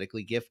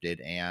 athletically gifted,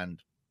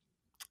 and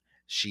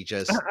she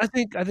just. I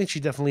think she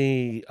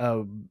definitely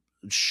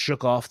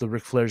shook off the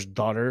Ric Flair's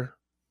daughter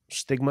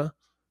stigma.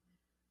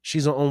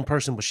 She's her own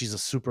person, but she's a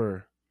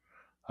super.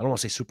 I don't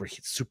want to say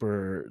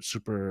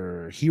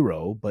super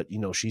hero, but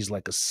she's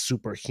like a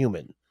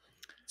superhuman.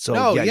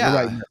 So yeah, you're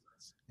right.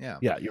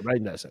 Yeah, you're right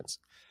in that sense.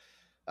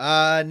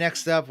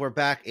 Next up, we're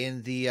back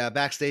in the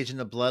backstage in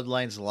the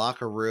Bloodlines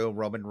locker room.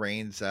 Roman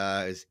Reigns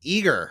is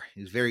eager.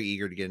 He's very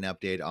eager to get an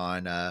update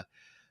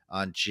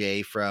on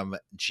Jay from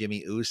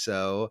Jimmy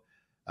Uso.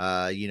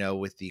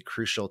 With the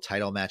crucial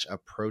title match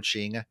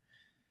approaching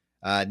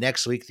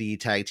next week, the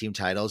tag team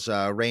titles.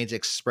 Reigns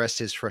expressed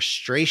his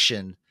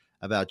frustration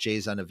about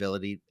Jay's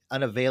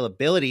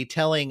unavailability,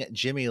 telling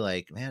Jimmy,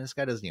 like, man, this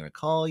guy doesn't even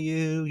call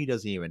you. He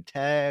doesn't even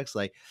text.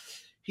 Like,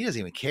 he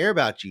doesn't even care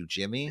about you,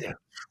 Jimmy. Yeah.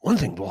 One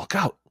thing to walk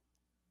out,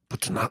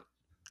 but to not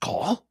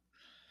call.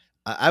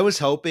 I was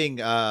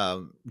hoping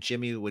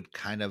Jimmy would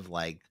kind of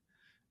like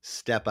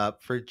step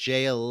up for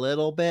Jay a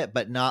little bit,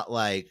 but not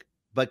like,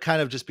 but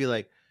kind of just be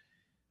like,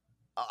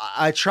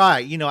 I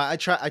try, I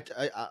try.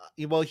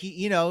 Well,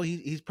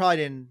 he's probably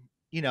didn't,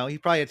 he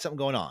probably had something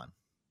going on.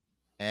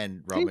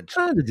 And Roman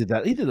kind of did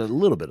that. He did a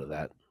little bit of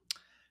that.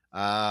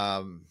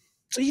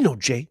 So,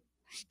 Jay,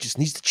 he just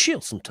needs to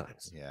chill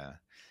sometimes.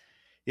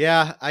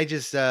 Yeah. I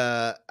just,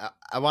 I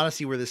want to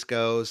see where this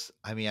goes.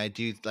 I mean, I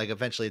do like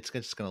eventually it's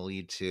just going to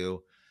lead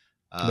to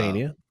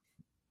Mania.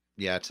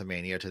 Yeah. To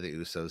Mania, to the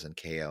Usos and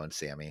KO and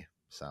Sammy.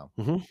 So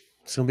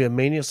it's going to be a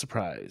Mania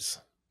surprise.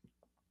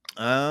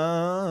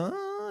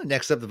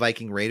 Next up, the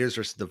Viking Raiders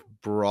versus the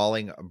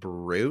Brawling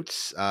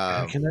Brutes.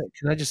 Can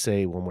I just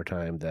say one more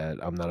time that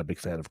I'm not a big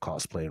fan of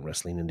cosplay and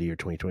wrestling in the year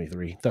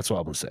 2023? That's what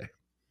I'm gonna say.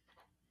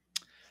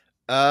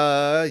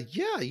 Yeah.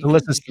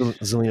 Unless it's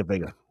Zelina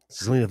Vega.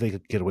 Zelina Vega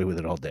could get away with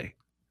it all day.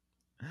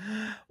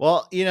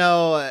 Well,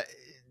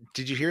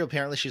 did you hear?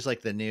 Apparently, she's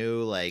like the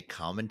new like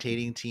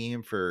commentating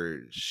team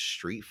for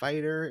Street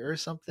Fighter or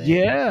something.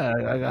 Yeah,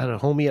 I got a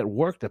homie at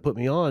work that put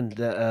me on.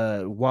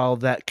 While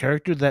that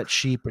character that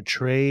she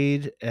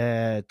portrayed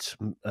at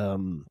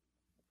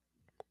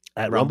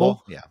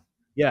Rumble,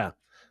 yeah,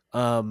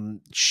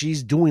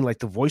 she's doing like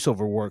the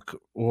voiceover work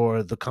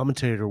or the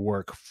commentator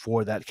work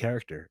for that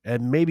character,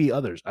 and maybe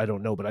others. I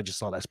don't know, but I just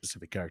saw that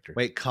specific character.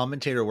 Wait,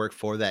 commentator work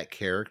for that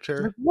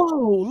character? Like,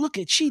 whoa, look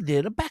at, she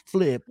did a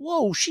backflip.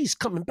 Whoa, she's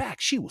coming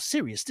back. She was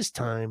serious this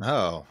time.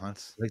 Oh,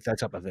 that's like that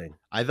type of thing.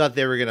 I thought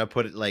they were gonna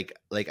put it like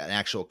an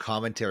actual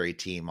commentary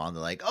team on the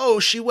like, oh,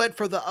 she went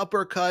for the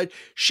uppercut.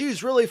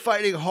 She's really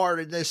fighting hard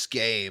in this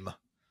game.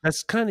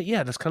 That's kind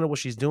of what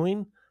she's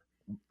doing.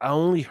 I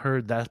only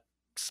heard that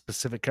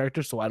specific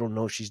character, so I don't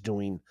know if she's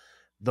doing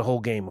the whole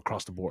game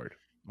across the board.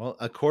 Well,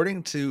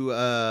 according to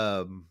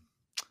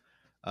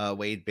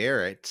Wade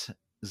Barrett,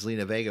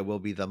 Zelina Vega will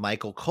be the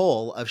Michael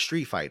Cole of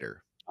Street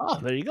Fighter. Oh,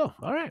 there you go.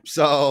 All right.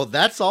 So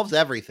that solves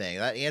everything.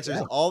 That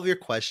answers all of your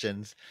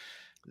questions.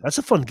 That's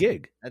a fun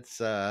gig. That's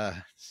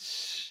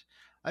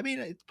I mean,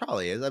 it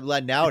probably is. I'm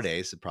glad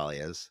nowadays it probably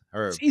is.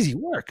 Or it's easy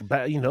work,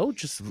 but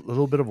just a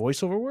little bit of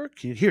voiceover work.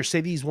 Here,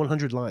 say these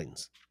 100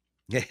 lines.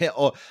 Yeah.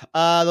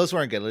 Those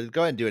weren't good. Let's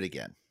go ahead and do it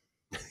again.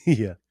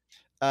 Yeah.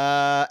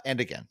 And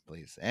again,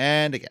 please.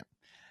 And again.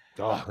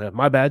 Oh,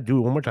 my bad. Do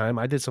it one more time.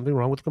 I did something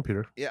wrong with the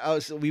computer. Yeah.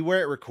 So we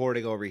weren't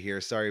recording over here.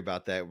 Sorry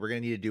about that. We're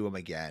going to need to do them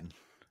again.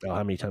 Oh,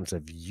 how many times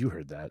have you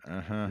heard that?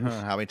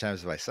 How many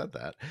times have I said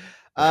that?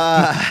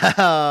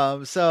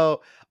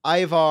 So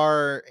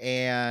Ivar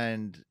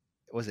and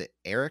was it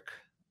Eric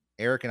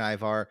and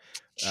Ivar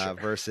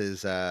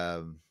versus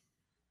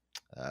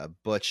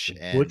Butch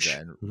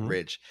and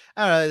Ridge.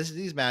 I don't know.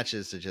 These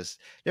matches are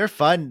they're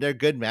fun. They're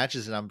good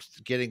matches. And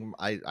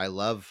I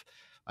love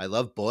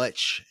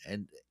Butch,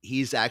 and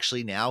he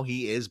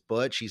is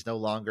Butch. He's no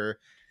longer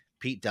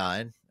Pete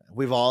Dunne.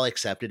 We've all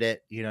accepted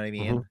it. You know what I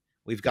mean?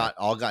 We've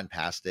all gotten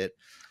past it.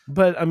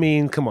 But I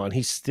mean, come on,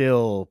 he's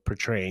still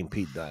portraying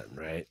Pete Dunne,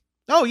 right?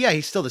 Oh yeah,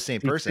 he's still the same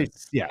person.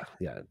 Yeah.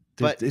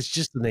 But it's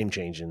just the name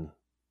changing.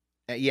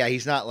 Yeah,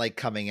 he's not like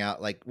coming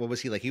out like, what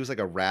was he like? He was like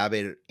a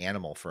rabid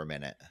animal for a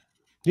minute.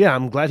 Yeah,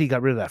 I'm glad he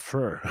got rid of that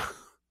fur.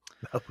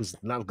 That was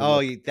not good.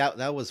 Oh,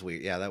 that was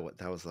weird. Yeah, that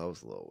was a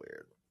little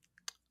weird.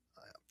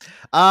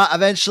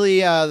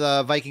 Eventually,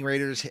 the Viking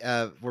Raiders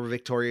were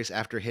victorious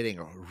after hitting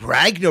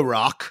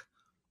Ragnarok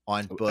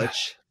on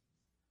Butch.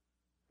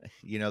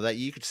 That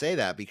you could say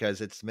that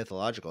because it's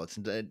mythological.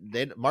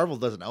 Marvel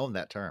doesn't own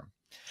that term.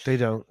 They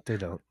don't.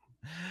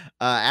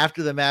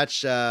 After the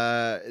match,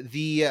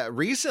 the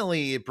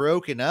recently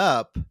broken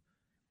up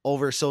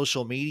over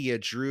social media,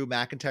 Drew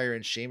McIntyre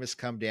and Sheamus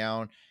come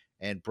down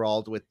and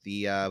brawled with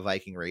the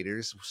Viking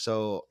Raiders.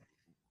 So,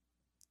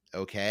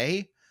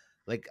 okay.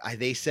 Like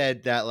they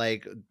said that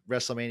like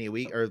WrestleMania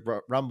week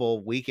or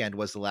Rumble weekend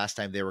was the last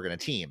time they were going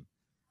to team.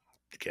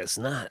 Guess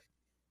not.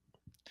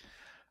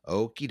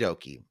 Okie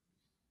dokie.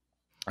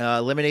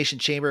 Elimination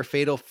Chamber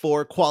Fatal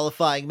 4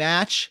 qualifying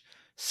match.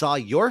 Saw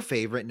your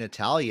favorite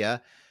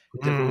Natalya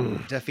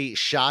defeat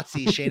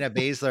Shotzi, Shayna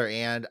Baszler,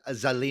 and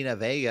Zelina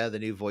Vega, the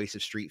new voice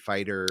of Street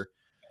Fighter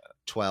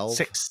 12.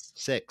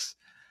 6.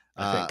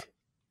 I think.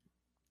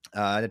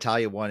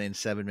 Natalya won in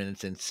 7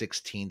 minutes and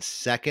 16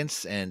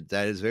 seconds, and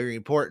that is very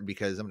important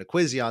because I'm going to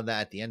quiz you on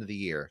that at the end of the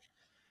year.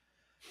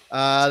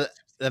 The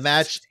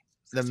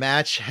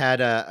match had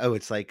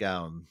it's like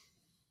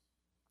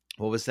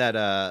what was that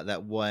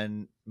that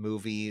one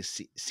movie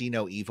See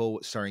No Evil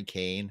starring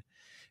Kane?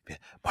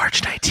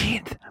 March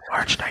 19th.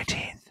 I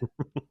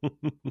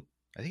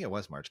think it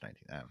was March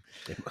 19th.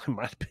 It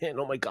might have been.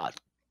 Oh my god.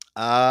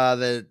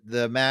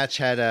 The match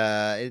had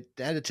a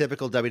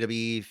typical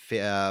WWE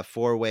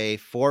 4-way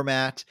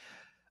format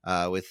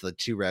with the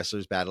 2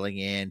 wrestlers battling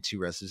in, 2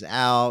 wrestlers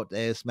out.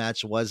 This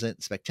match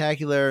wasn't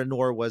spectacular,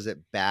 nor was it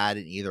bad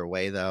in either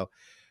way, though.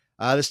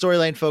 The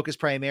storyline focused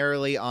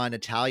primarily on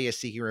Natalya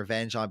seeking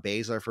revenge on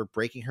Baszler for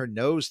breaking her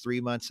nose 3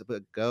 months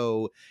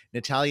ago.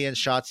 Natalya and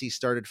Shotzi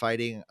started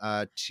fighting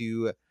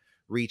to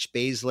reach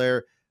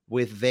Baszler,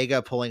 with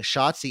Vega pulling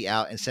Shotzi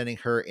out and sending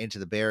her into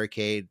the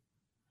barricade.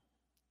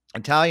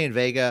 Natalya and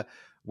Vega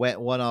went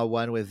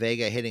one-on-one, with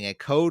Vega hitting a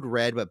code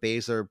red, but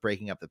Baszler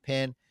breaking up the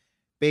pin.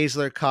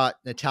 Baszler caught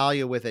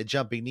Natalya with a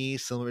jumping knee,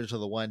 similar to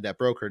the one that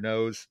broke her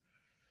nose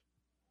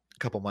a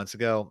couple months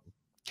ago.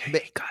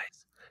 Hey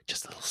guys,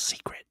 just a little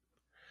secret.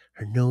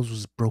 Her nose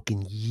was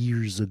broken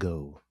years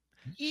ago.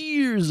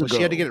 Well,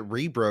 she had to get it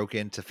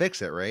rebroken to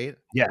fix it, right?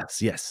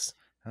 Yes.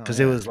 Because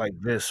it was like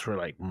this for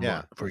like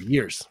for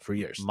years.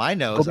 My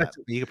nose,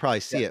 you could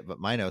probably see it, but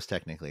my nose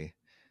technically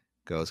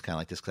goes kind of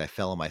like this because I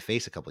fell on my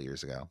face a couple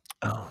years ago.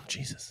 Oh,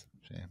 Jesus.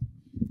 Yeah.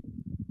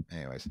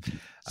 Anyways.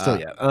 So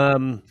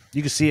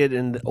you can see it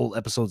in the old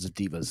episodes of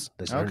Divas.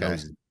 Her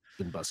nose has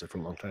been busted for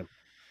a long time.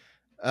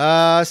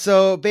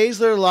 So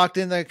Baszler locked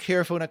in the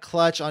Carafuna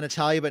clutch on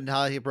Natalya, but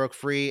Natalya broke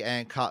free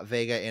and caught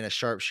Vega in a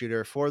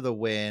sharpshooter for the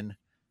win.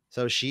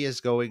 So she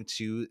is going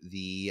to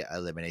the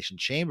Elimination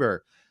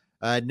Chamber.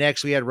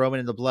 Next, we had Roman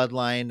in the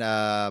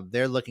Bloodline.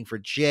 They're looking for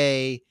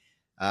Jay.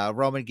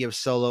 Roman gives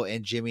Solo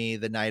and Jimmy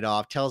the night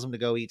off, tells them to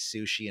go eat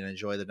sushi and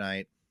enjoy the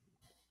night.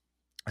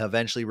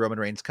 Eventually, Roman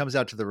Reigns comes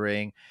out to the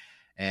ring,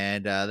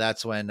 and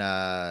that's when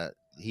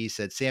he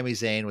said Sami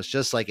Zayn was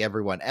just like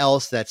everyone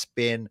else that's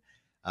been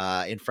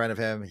in front of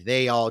him.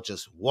 They all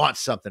just want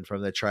something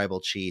from the tribal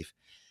chief.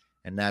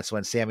 And that's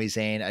when Sami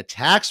Zayn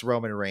attacks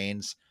Roman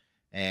Reigns,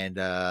 and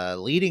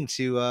leading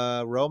to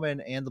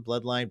Roman and the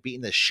Bloodline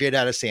beating the shit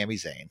out of Sami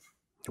Zayn.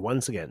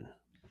 Once again.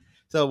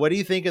 So what do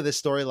you think of the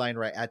storyline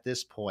right at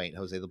this point,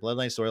 Jose, the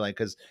Bloodline storyline?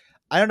 Because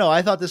I don't know.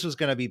 I thought this was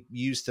going to be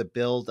used to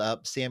build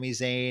up Sami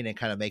Zayn and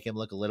kind of make him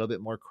look a little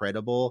bit more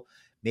credible.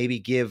 Maybe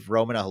give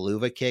Roman a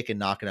haluva kick and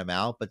knocking him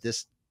out. But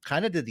this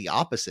kind of did the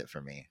opposite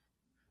for me.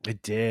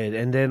 It did.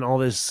 And then all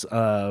this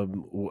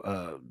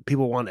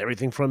people want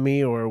everything from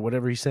me or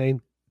whatever he's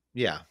saying.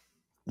 Yeah.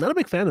 Not a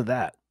big fan of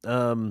that.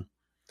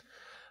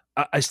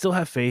 I still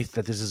have faith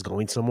that this is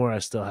going somewhere. I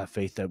still have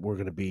faith that we're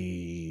going to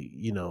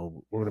be,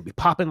 we're going to be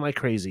popping like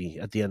crazy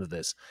at the end of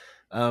this.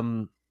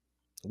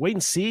 Wait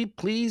and see,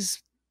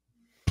 please,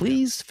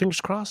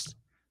 fingers crossed.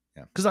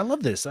 Yeah, because I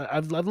love this.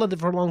 I've loved it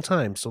for a long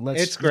time. So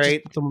it's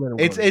great.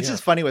 It's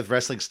just funny with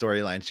wrestling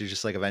storylines. You're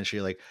just like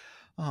eventually like,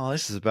 oh,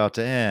 this is about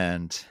to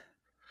end.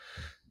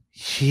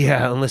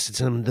 Yeah, unless it's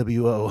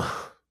NWO.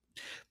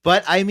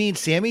 But I mean,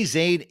 Sami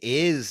Zayn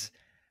is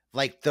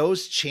like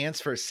those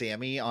chants for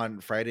Sami on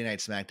Friday Night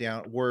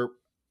SmackDown were,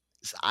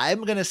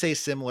 I'm gonna say,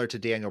 similar to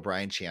Daniel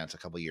Bryan chants a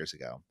couple years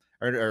ago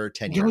or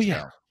 10 years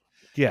ago.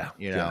 Yeah,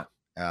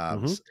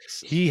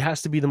 he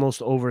has to be the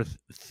most over.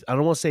 I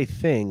don't want to say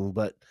thing,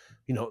 but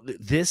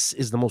this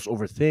is the most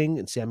over thing,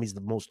 and Sami's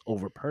the most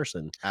over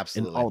person.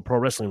 Absolutely, in all of pro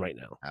wrestling right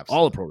now. Absolutely.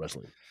 All of pro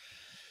wrestling.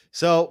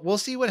 So we'll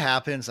see what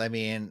happens. I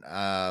mean,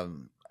 I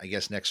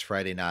guess next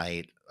Friday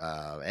night,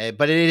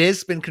 but it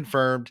has been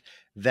confirmed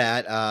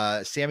that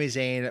Sami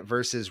Zayn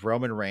versus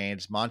Roman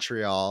Reigns,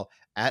 Montreal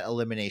at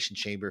Elimination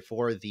Chamber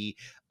for the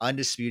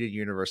undisputed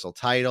Universal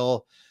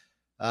title.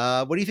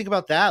 What do you think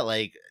about that?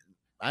 Like,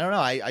 I don't know.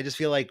 I just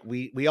feel like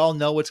we all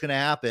know what's going to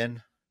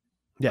happen.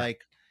 Yeah.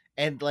 Like,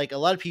 and like a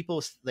lot of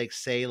people like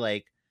say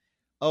like,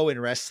 oh, in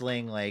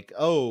wrestling, like,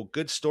 oh,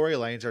 good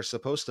storylines are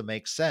supposed to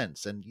make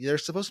sense, and they're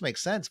supposed to make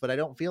sense, but I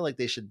don't feel like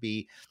they should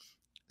be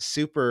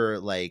super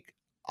like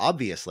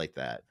obvious like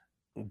that.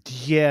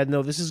 Yeah,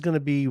 no, this is going to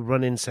be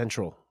run-in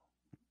central.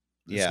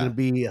 There's going to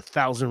be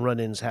 1,000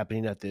 run-ins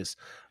happening at this.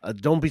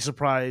 Don't be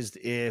surprised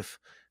if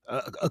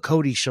a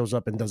Cody shows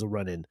up and does a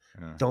run-in.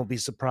 Don't be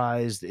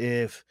surprised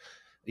if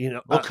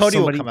Cody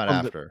will come out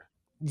after.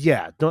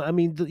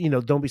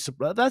 Don't be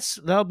surprised.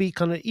 That'll be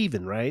kind of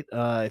even, right?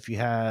 If you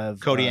have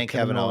Cody and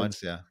Kevin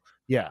Owens,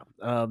 Yeah,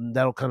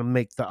 that'll kind of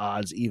make the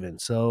odds even.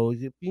 So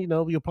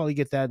you'll probably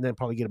get that, and then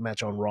probably get a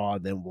match on Raw,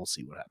 and then we'll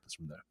see what happens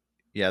from there.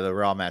 Yeah, the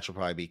Raw match will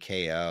probably be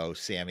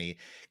Sammy,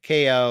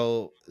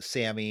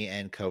 Sammy,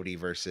 and Cody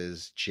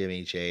versus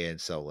Jimmy, Jay, and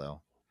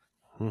Solo.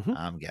 Hmm.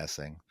 I'm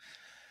guessing.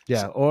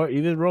 Yeah, or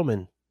even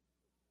Roman.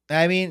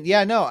 I mean,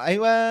 yeah, no,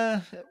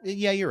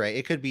 yeah, you're right.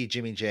 It could be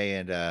Jimmy, Jay,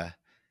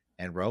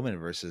 and Roman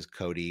versus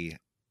Cody.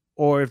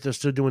 Or if they're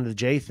still doing the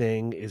J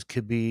thing, it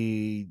could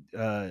be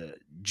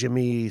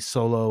Jimmy,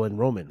 Solo, and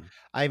Roman.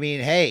 I mean,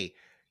 hey,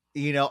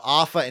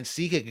 Alpha and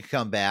Sika could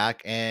come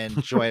back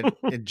and join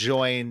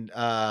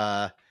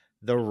The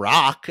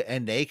Rock,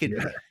 and they could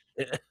be.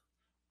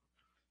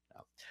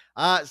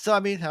 Yeah. So I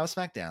mean, how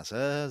SmackDown?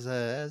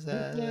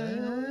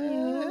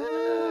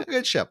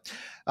 Good show.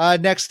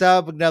 Next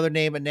up, another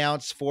name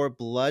announced for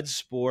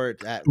Bloodsport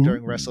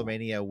during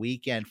WrestleMania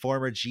weekend.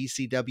 Former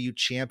GCW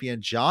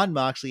champion Jon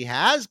Moxley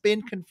has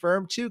been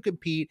confirmed to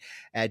compete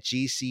at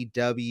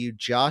GCW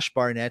Josh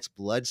Barnett's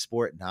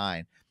Bloodsport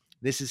 9.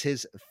 This is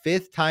his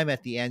 5th time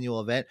at the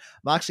annual event.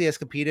 Moxley has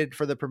competed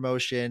for the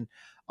promotion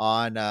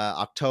on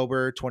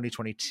October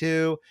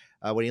 2022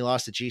 when he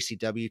lost the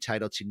GCW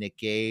title to Nick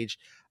Gage.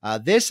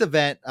 This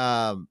event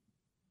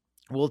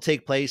will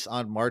take place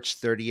on March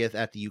 30th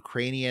at the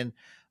Ukrainian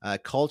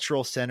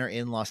Cultural Center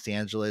in Los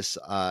Angeles,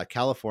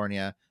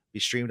 California. Be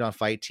streamed on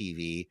Fight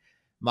TV.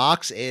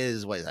 Mox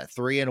is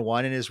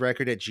 3-1 in his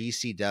record at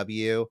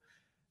GCW,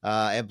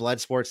 and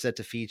Bloodsport's set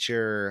to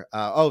feature.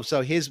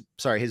 So his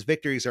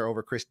victories are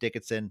over Chris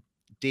Dickinson,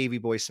 Davey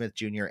Boy Smith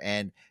Jr.,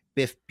 and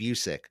Biff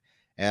Busick,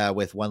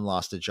 with one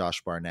loss to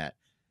Josh Barnett.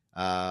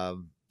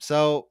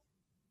 So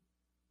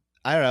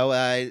I don't know.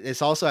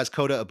 This also has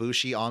Kota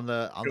Ibushi on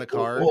the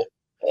card.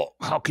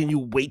 How can you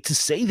wait to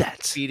say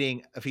that?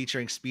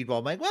 Featuring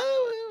Speedball Mike.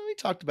 Well, we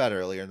talked about it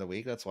earlier in the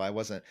week. That's why it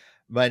wasn't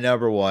my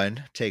number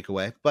one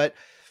takeaway. But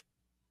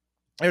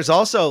there's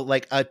also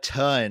like a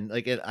ton.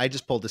 Like I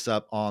just pulled this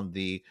up on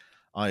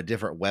a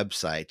different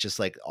website. Just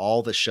like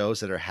all the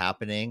shows that are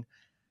happening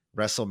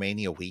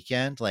WrestleMania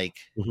weekend. Like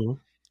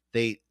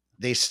they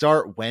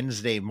start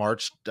Wednesday,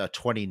 March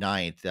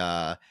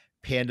 29th.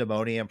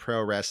 Pandemonium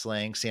Pro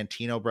Wrestling,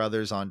 Santino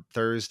Brothers on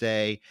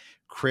Thursday,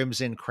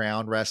 Crimson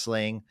Crown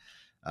Wrestling,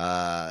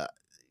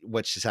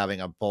 which is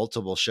having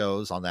multiple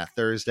shows on that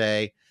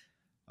Thursday.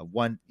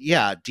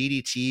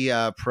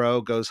 DDT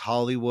Pro goes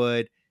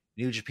Hollywood,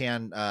 New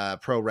Japan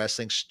Pro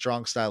Wrestling,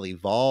 Strong Style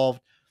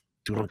Evolved.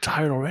 Dude, I'm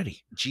tired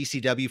already.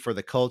 GCW for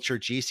the Culture,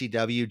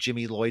 GCW,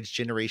 Jimmy Lloyd's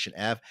Generation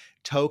F,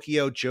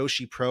 Tokyo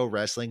Joshi Pro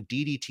Wrestling,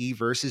 DDT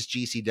versus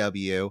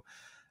GCW,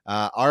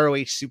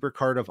 ROH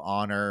Supercard of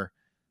Honor,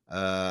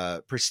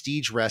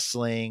 Prestige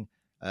Wrestling,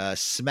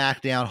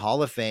 SmackDown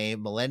Hall of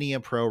Fame,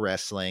 Millennium Pro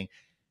Wrestling,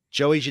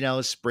 Joey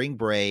Janela's Spring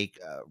Break,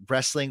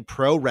 Wrestling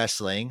Pro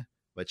Wrestling,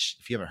 which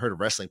if you haven't heard of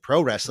Wrestling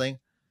Pro Wrestling,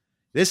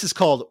 this is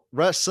called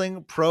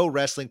Wrestling Pro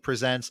Wrestling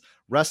presents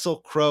Russell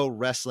Crowe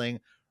Wrestling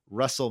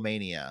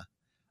WrestleMania.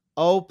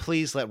 Oh,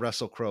 please let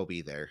Russell Crowe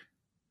be there.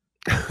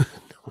 No,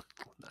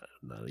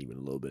 not even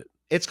a little bit.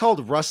 It's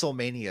called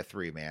WrestleMania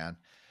 3, man.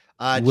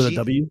 With a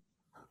W?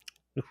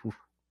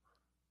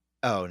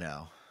 Oh,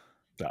 no.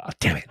 Oh,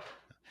 damn it.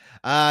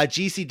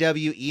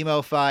 GCW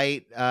Emo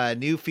Fight,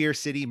 New Fear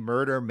City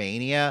Murder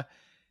Mania,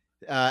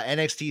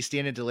 NXT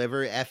Stand and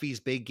Deliver,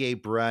 Effie's Big Gay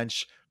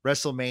Brunch,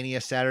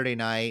 WrestleMania Saturday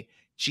Night,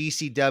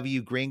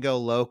 GCW Gringo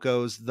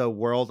Locos, The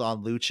World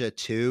on Lucha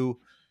 2,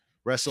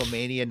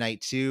 WrestleMania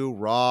Night 2,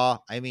 Raw.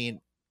 I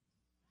mean,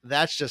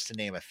 that's just to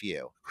name a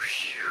few.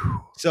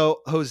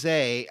 So,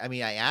 Jose, I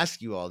mean, I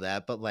ask you all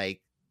that, but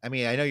like, I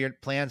mean, I know your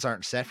plans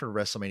aren't set for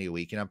WrestleMania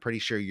week, and I'm pretty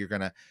sure you're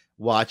going to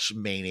watch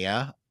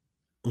Mania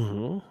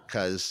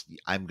because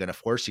I'm going to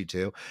force you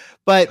to.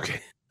 But okay.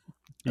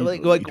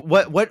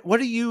 What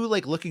are you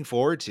like looking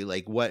forward to?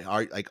 Like,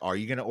 are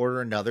you going to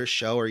order another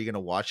show? Are you going to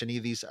watch any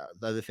of these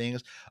other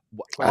things?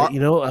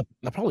 I'll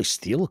probably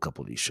steal a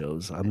couple of these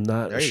shows. I'm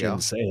not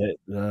ashamed to say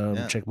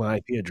it. Check my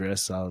IP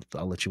address. I'll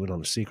let you in on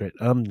the secret.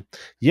 I'm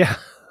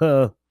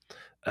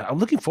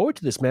looking forward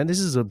to this, man. This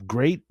is a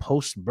great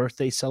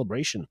post-birthday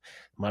celebration.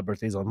 My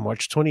birthday's on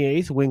March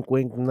 28th. Wink,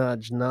 wink,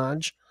 nudge,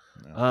 nudge.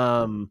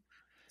 No.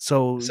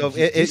 So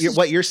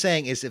what you're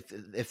saying is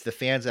if the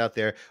fans out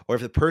there or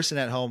if the person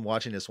at home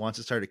watching this wants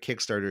to start a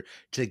Kickstarter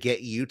to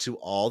get you to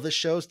all the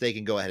shows, they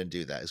can go ahead and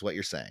do that, is what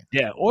you're saying.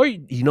 Yeah. Or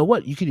you know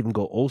what? You could even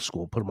go old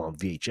school, put them on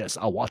VHS.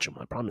 I'll watch them.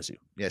 I promise you.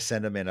 Yeah.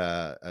 Send them in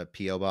a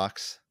P.O.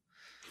 box.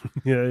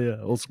 Yeah.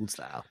 Old school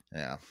style.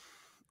 Yeah.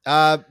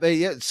 But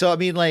yeah. So, I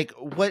mean, like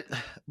what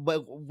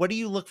do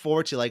you look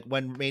forward to? Like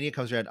when Mania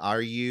comes around, are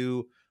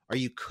you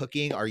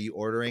cooking? Are you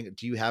ordering?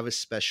 Do you have a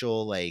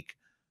special like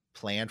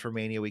plan for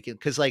Mania weekend?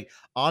 Because like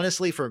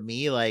honestly for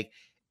me, like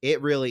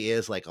it really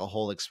is like a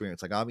whole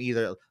experience. Like I'm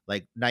either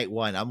like night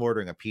 1 I'm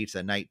ordering a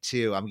pizza, night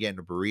 2 I'm getting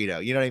a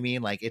burrito, you know what I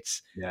mean? Like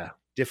it's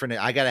different.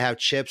 I gotta have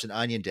chips and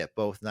onion dip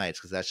both nights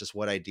because that's just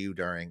what I do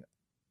during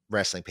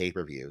wrestling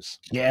pay-per-views.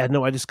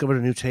 I discovered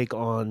a new take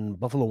on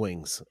buffalo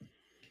wings.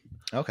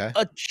 Okay.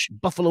 A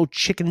buffalo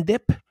chicken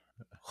dip.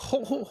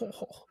 Ho, ho, ho,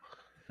 ho.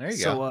 There you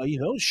So,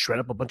 go. shred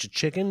up a bunch of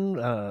chicken,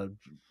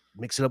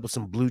 mix it up with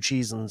some blue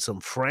cheese and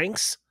some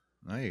Franks,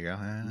 There you go.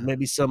 Yeah.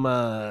 maybe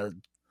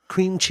some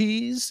cream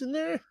cheese in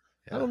there.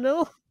 I don't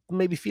know.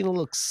 Maybe feeling a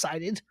little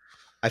excited.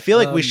 I feel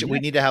like we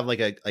need to have like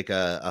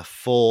a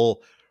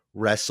full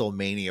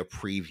WrestleMania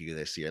preview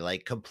this year,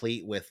 like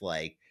complete with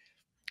like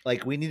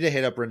we need to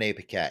hit up Renee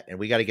Paquette and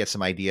we got to get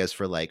some ideas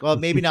for like, well,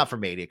 maybe not for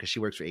Mania because she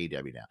works for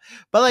AEW now,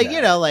 but like,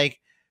 like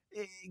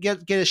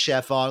get a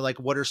chef on, like,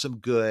 what are some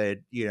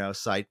good,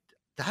 side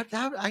it's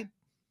a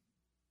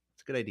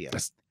good idea.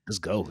 Let's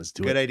go. Let's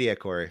do it. Good idea,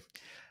 Corey.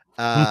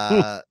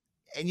 And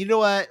you know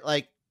what?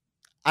 Like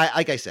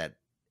I said,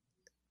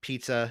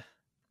 pizza,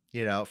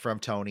 from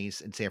Tony's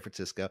in San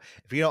Francisco.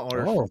 If you don't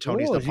order from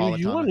Tony's Napolitano,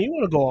 you want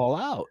to go all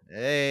out.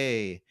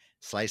 Hey,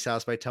 Slice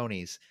House by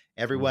Tony's.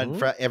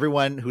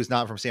 Everyone who's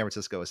not from San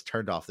Francisco has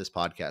turned off this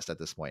podcast at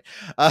this point.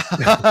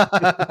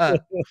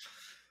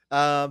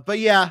 But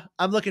yeah,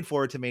 I'm looking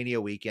forward to Mania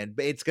weekend.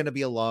 But it's going to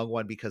be a long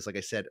one because, like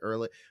I said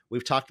earlier,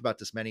 we've talked about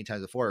this many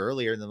times before.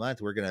 Earlier in the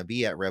month, we're going to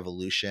be at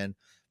Revolution.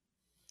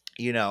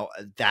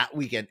 That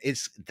weekend,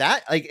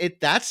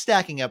 that's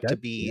stacking up to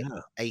be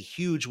a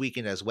huge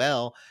weekend as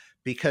well.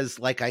 Because,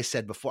 like I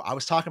said before, I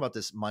was talking about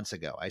this months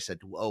ago. I said,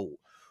 "Oh,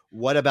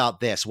 what about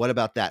this? What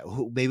about that?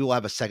 Maybe we'll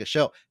have a second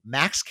show."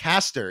 Max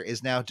Caster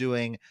is now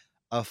doing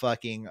a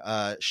fucking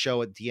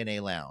show at DNA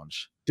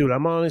Lounge. Dude,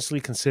 I'm honestly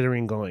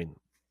considering going.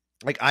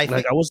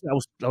 I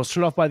was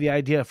turned off by the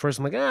idea at first.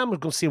 I'm like, I'm gonna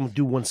go see him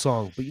do one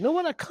song. But you know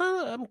what?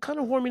 I'm kind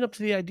of warming up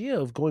to the idea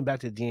of going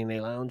back to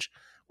DNA Lounge,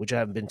 which I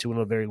haven't been to in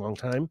a very long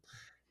time.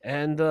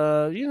 And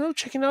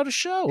checking out a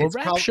show, a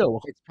rap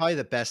show. It's probably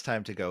the best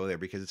time to go there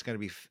because it's going to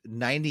be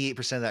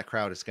 98% of that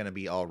crowd is going to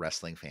be all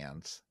wrestling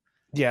fans.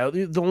 Yeah,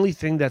 the only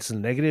thing that's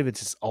negative,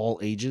 it's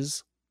all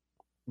ages.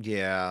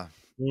 Yeah.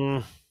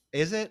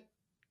 Is it?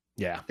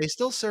 Yeah. They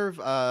still serve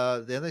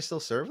they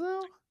still serve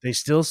though? They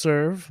still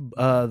serve.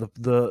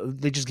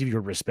 They just give you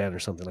a wristband or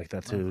something like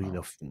that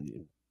too,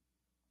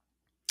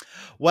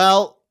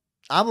 Well,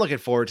 I'm looking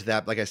forward to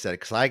that, like I said,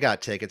 because I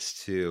got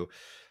tickets to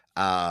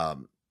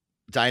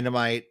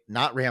Dynamite,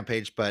 not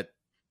Rampage, but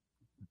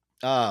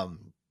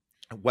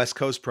West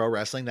Coast Pro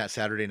Wrestling that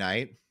Saturday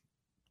night,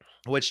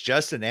 which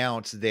just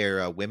announced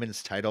their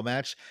women's title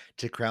match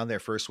to crown their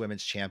first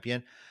women's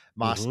champion,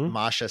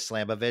 Masha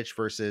Slamovich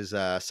versus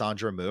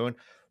Sandra Moon,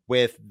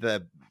 with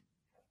the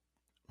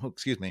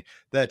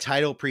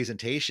title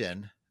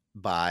presentation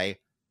by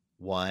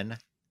one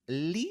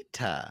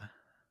Lita.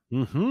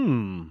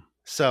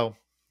 So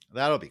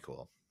that'll be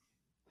cool.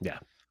 Yeah.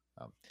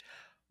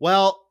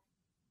 Well,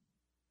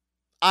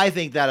 I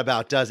think that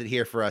about does it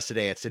here for us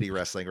today at City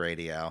Wrestling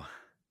Radio.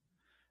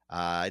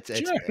 Let's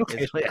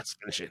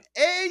finish it.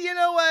 Hey, you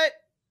know what?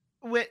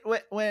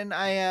 When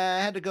I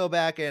had to go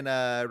back and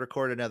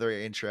record another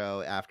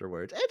intro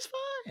afterwards, it's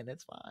fine.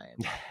 It's fine.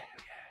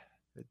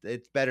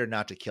 It's better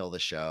not to kill the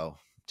show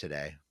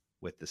today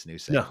with this new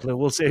segment. No,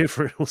 we'll save it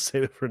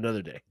for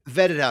another day.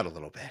 Vet it out a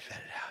little bit. Vet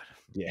it out.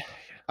 Yeah.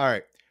 All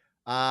right.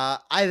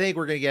 I think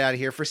we're gonna get out of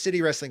here. For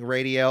City Wrestling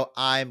Radio,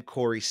 I'm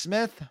Corey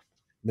Smith.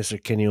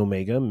 Mr. Kenny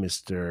Omega,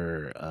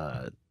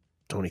 Mr.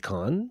 Tony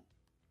Khan.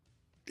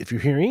 If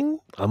you're hearing,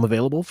 I'm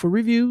available for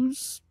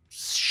reviews.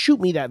 Shoot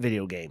me that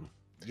video game.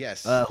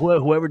 Yes.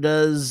 Whoever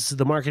does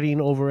the marketing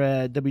over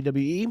at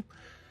WWE,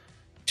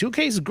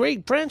 2K is a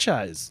great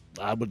franchise.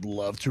 I would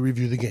love to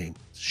review the game.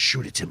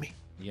 Shoot it to me.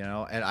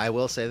 And I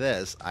will say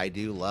this. I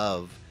do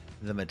love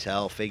the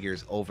Mattel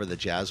figures over the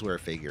Jazzware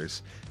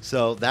figures.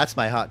 So that's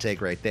my hot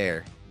take right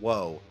there.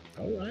 Whoa.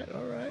 All right.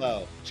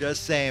 Whoa.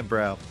 Just saying,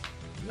 bro.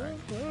 All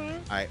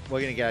right, we're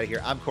going to get out of here.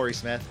 I'm Corey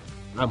Smith.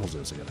 I'm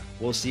Jose Segura.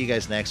 We'll see you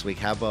guys next week.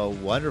 Have a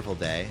wonderful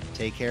day.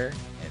 Take care,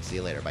 and see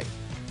you later. Bye.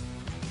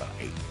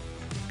 Bye.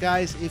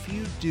 Guys, if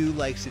you do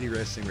like City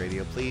Wrestling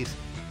Radio, please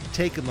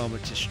take a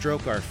moment to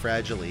stroke our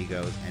fragile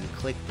egos and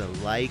click the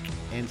like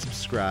and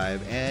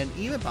subscribe and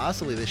even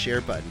possibly the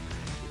share button.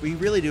 We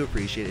really do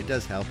appreciate it. It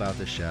does help out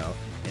the show.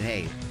 And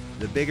hey,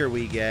 the bigger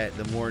we get,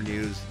 the more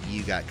news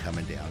you got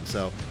coming down.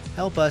 So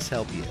help us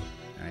help you.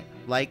 All right.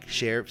 Like,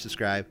 share,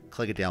 subscribe,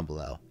 click it down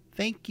below.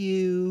 Thank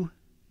you.